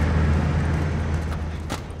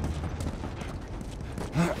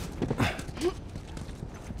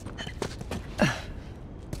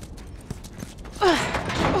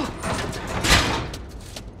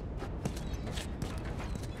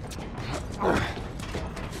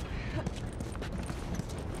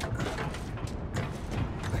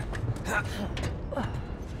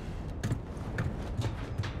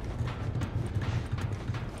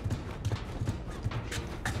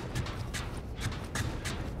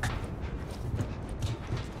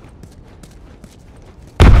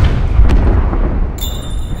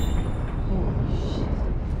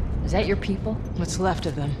 Is that your people? What's left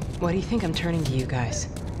of them? Why do you think I'm turning to you guys?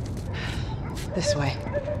 This way.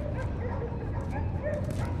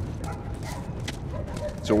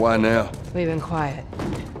 So why now? We've been quiet.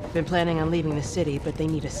 Been planning on leaving the city, but they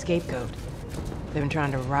need a scapegoat. They've been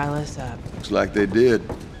trying to rile us up. Looks like they did.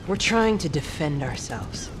 We're trying to defend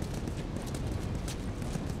ourselves.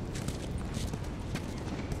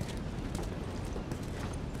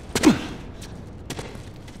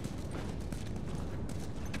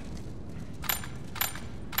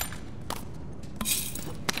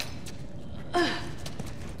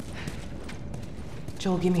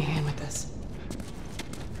 Joel, give me a hand with this.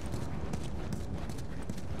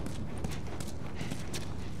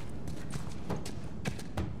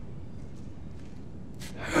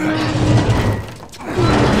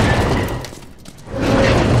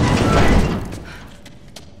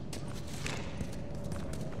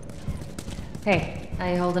 Hey, how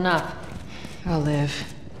you holding up? I'll live.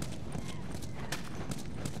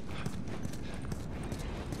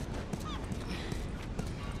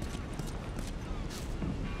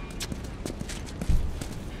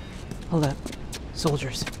 Hold up.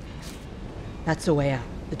 Soldiers. That's the way out.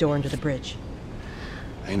 The door into the bridge.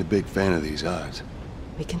 I ain't a big fan of these odds.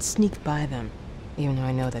 We can sneak by them, even though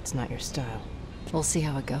I know that's not your style. We'll see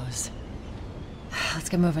how it goes. Let's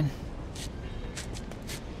get moving.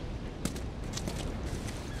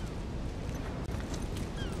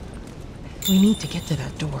 We need to get to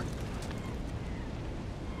that door.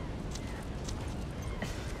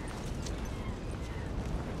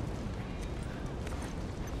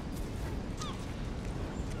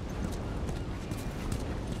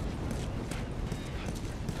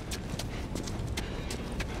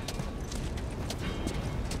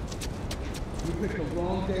 You picked the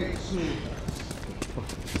wrong day to sue.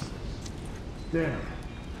 Damn.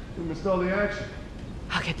 We missed all the action.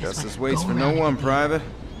 I'll get this Justice waits for no one, Private.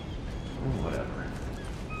 Whatever.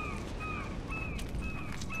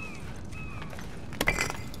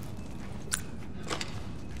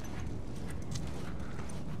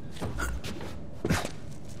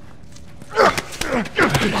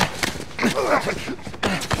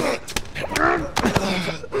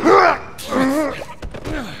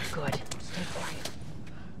 Good. Stay quiet.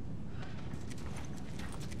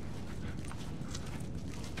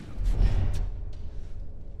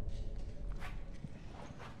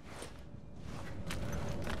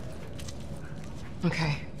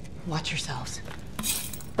 Okay, Watch yourselves.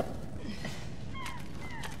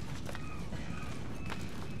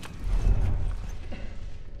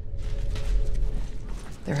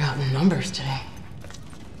 They're out in numbers today.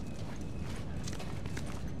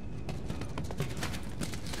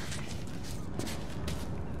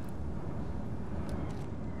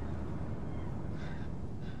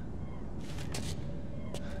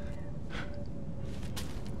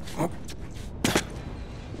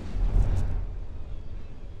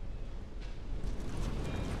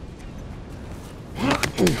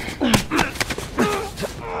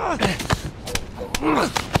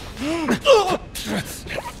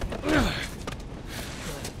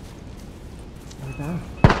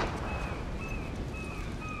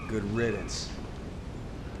 Good riddance.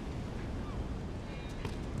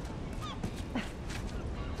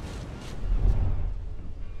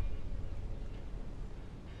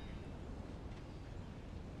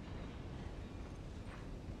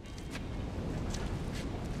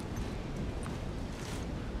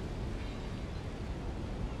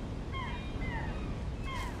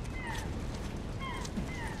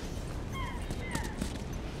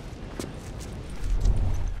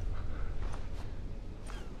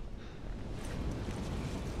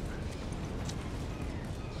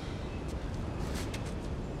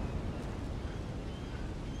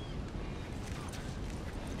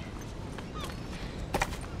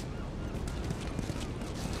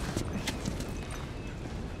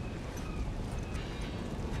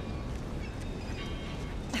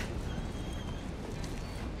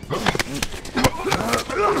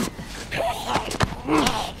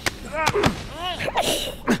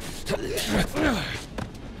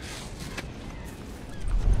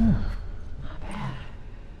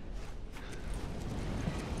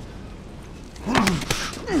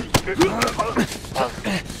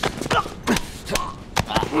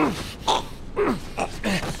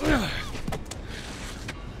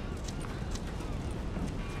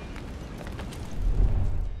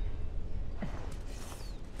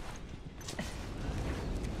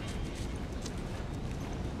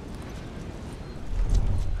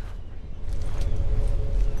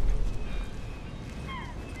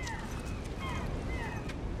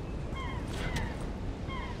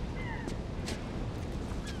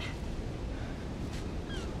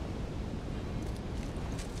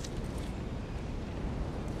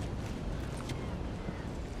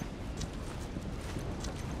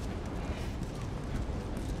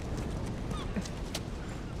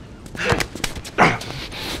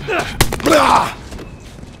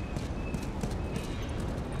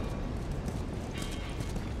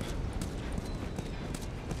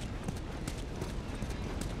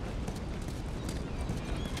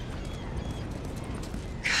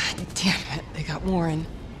 Damn it, they got Warren.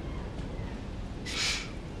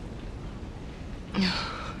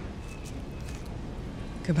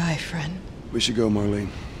 Goodbye, friend. We should go, Marlene.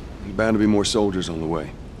 There's bound to be more soldiers on the way.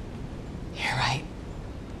 You're right.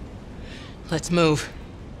 Let's move.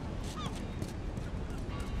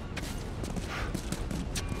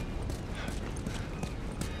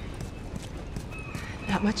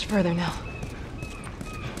 Not much further now.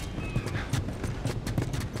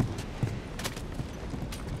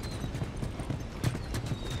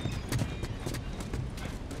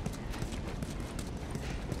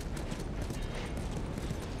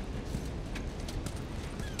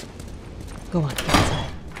 Go on, get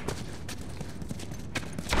inside.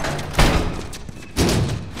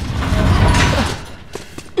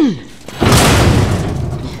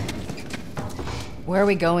 Where are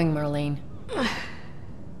we going, Marlene?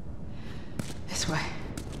 This way.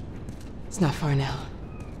 It's not far now.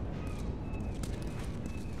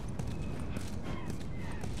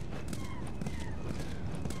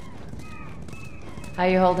 How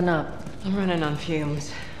you holding up? I'm running on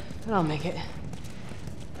fumes, but I'll make it.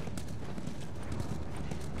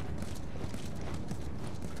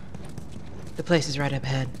 The place is right up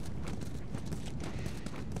ahead.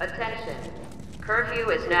 Attention. Curfew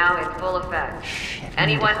is now in full effect.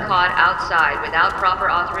 Anyone caught outside without proper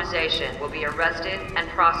authorization will be arrested and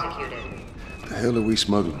prosecuted. The hell are we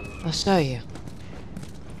smuggling? I'll show you.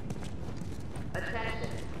 Attention.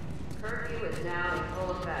 Curfew is now in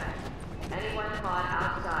full effect. Anyone caught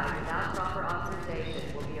outside without proper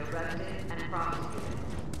authorization will be arrested and prosecuted.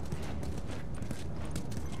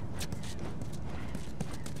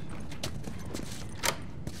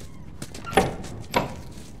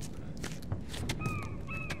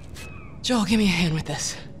 Joel, give me a hand with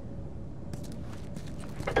this.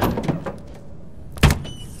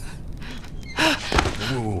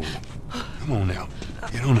 Whoa. Come on now.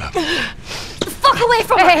 Get on up. Fuck away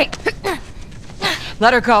from Hey!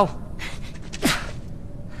 Let her go.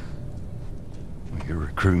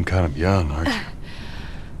 recruiting kind of young, aren't you?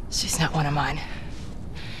 She's not one of mine.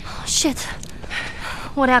 Oh, shit.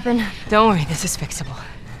 What happened? Don't worry, this is fixable.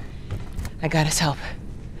 I got his help.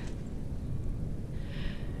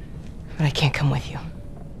 But I can't come with you.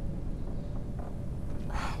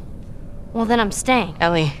 Well, then I'm staying.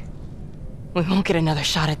 Ellie, we won't get another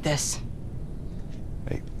shot at this.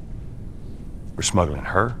 Hey, we're smuggling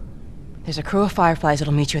her? There's a crew of Fireflies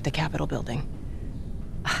that'll meet you at the Capitol building.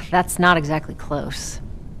 That's not exactly close.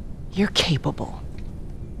 You're capable.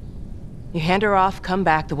 You hand her off, come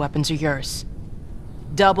back, the weapons are yours.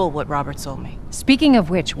 Double what Robert sold me. Speaking of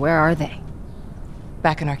which, where are they?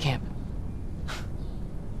 Back in our camp.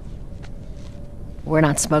 We're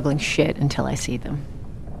not smuggling shit until I see them.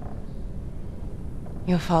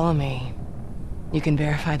 You'll follow me. You can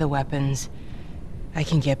verify the weapons. I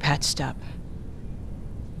can get patched up.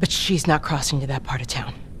 But she's not crossing to that part of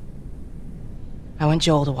town. I want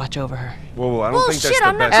Joel to watch over her. Whoa, I don't think that's shit, the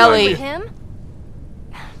I'm not best Ellie. idea. him.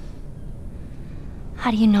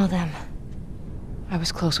 How do you know them? I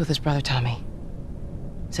was close with his brother Tommy.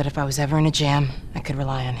 Said if I was ever in a jam, I could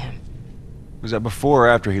rely on him. Was that before or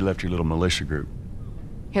after he left your little militia group?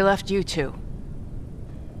 He left you too.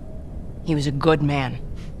 He was a good man.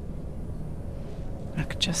 I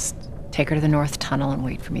could just take her to the North Tunnel and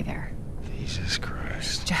wait for me there. Jesus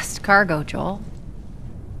Christ. Just cargo, Joel.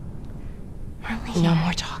 No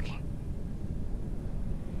more talking.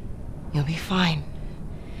 You'll be fine.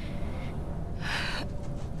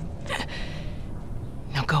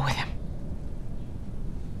 Now go with him.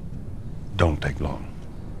 Don't take long.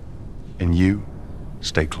 And you,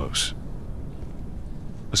 stay close.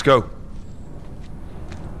 Let's go.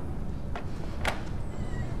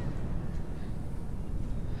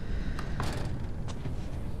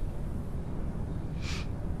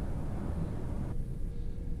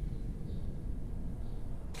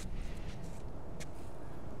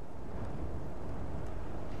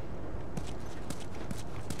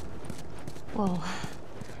 Whoa.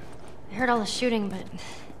 I heard all the shooting, but...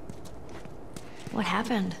 what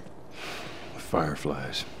happened? The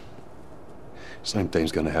Fireflies. Same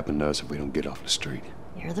thing's gonna happen to us if we don't get off the street.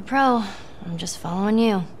 You're the pro. I'm just following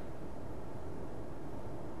you.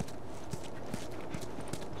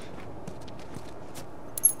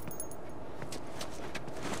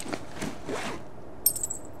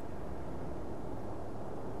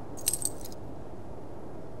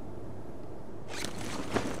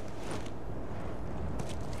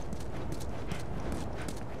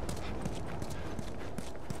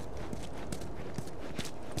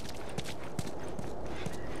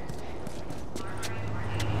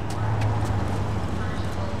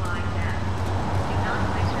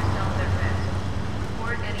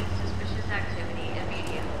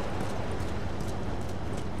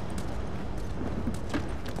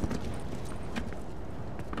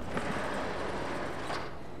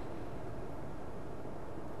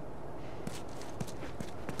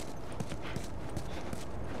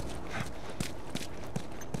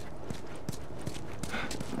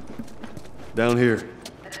 Down here.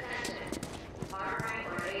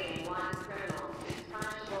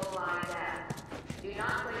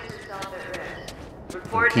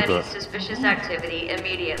 Report Keep any up. suspicious activity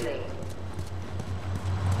immediately.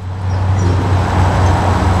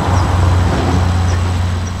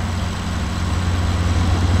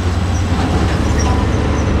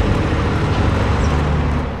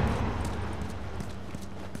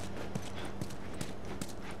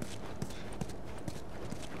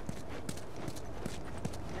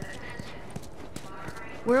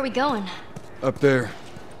 Where are we going? Up there.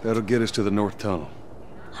 That'll get us to the North Tunnel.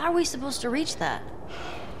 How are we supposed to reach that?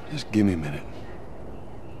 Just give me a minute.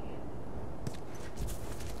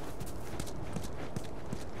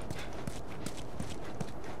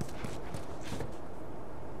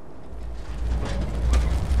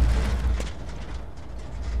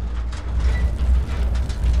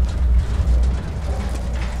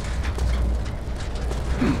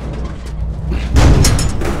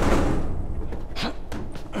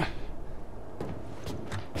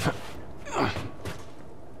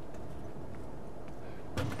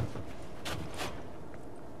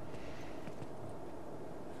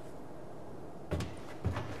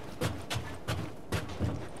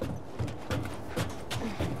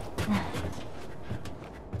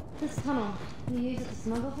 This tunnel, you use it to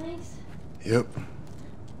smuggle things? Yep.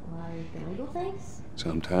 Like illegal things?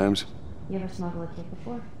 Sometimes. You ever smuggle a kid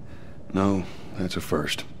before? No, that's a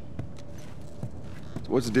first. So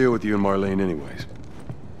what's the deal with you and Marlene anyways?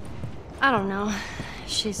 I don't know.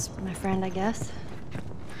 She's my friend, I guess.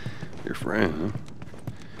 Your friend,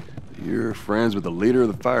 huh? You're friends with the leader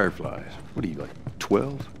of the Fireflies. What are you, like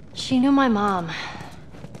 12? She knew my mom.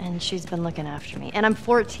 and she's been looking after me. And I'm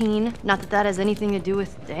 14, not that that has anything to do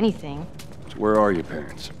with anything. So where are your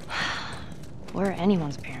parents? Where are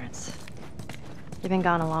anyone's parents? They've been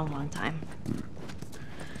gone a long, long time.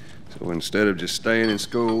 So instead of just staying in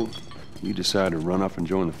school, you decide to run off and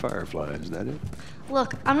join the Fireflies, is that it?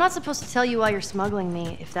 Look, I'm not supposed to tell you why you're smuggling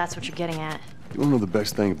me, if that's what you're getting at. You wanna know the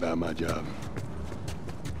best thing about my job?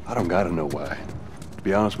 I don't gotta know why. To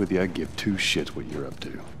be honest with you, I give two shits what you're up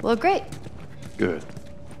to. Well, great. Good.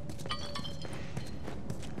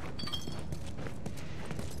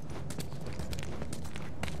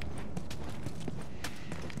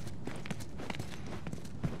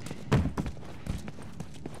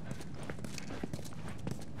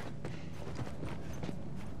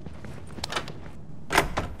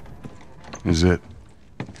 Is it?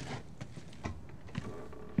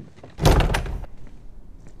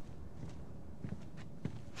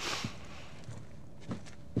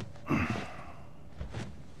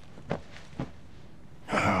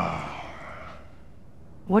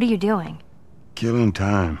 What are you doing? Killing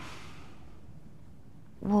time.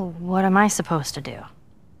 Well, what am I supposed to do?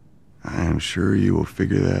 I am sure you will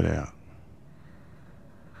figure that out.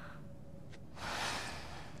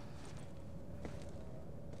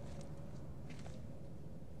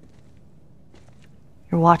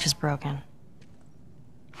 Your watch is broken.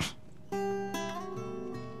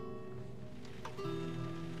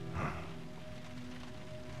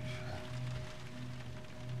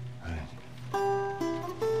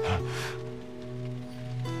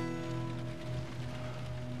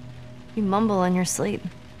 You mumble in your sleep.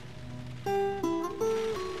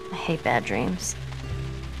 I hate bad dreams.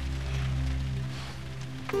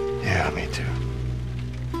 Yeah, me too.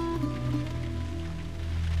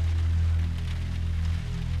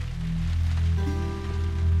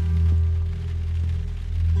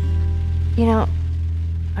 You know,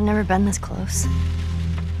 I've never been this close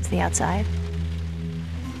to the outside.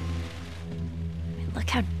 I mean, look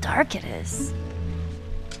how dark it is.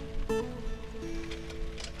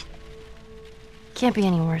 Can't be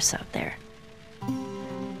any worse out there.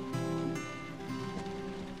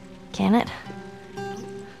 Can it?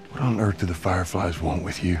 What on earth do the Fireflies want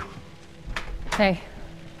with you? Hey.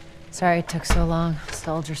 Sorry it took so long.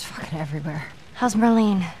 Soldiers fucking everywhere. How's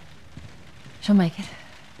Marlene? She'll make it.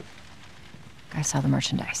 I saw the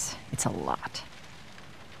merchandise. It's a lot.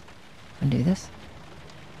 Wanna do this?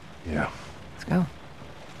 Yeah. Let's go.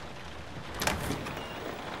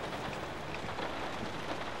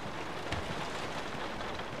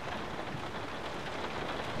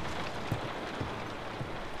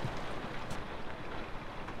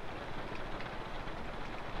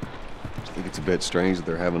 I think it's a bit strange that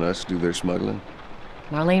they're having us do their smuggling.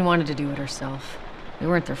 Marlene wanted to do it herself. We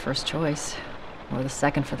weren't their first choice. Or the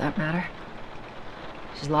second, for that matter.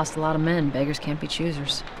 She's lost a lot of men. Beggars can't be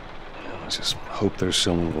choosers. I just hope there's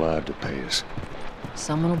someone alive to pay us.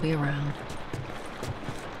 Someone will be around.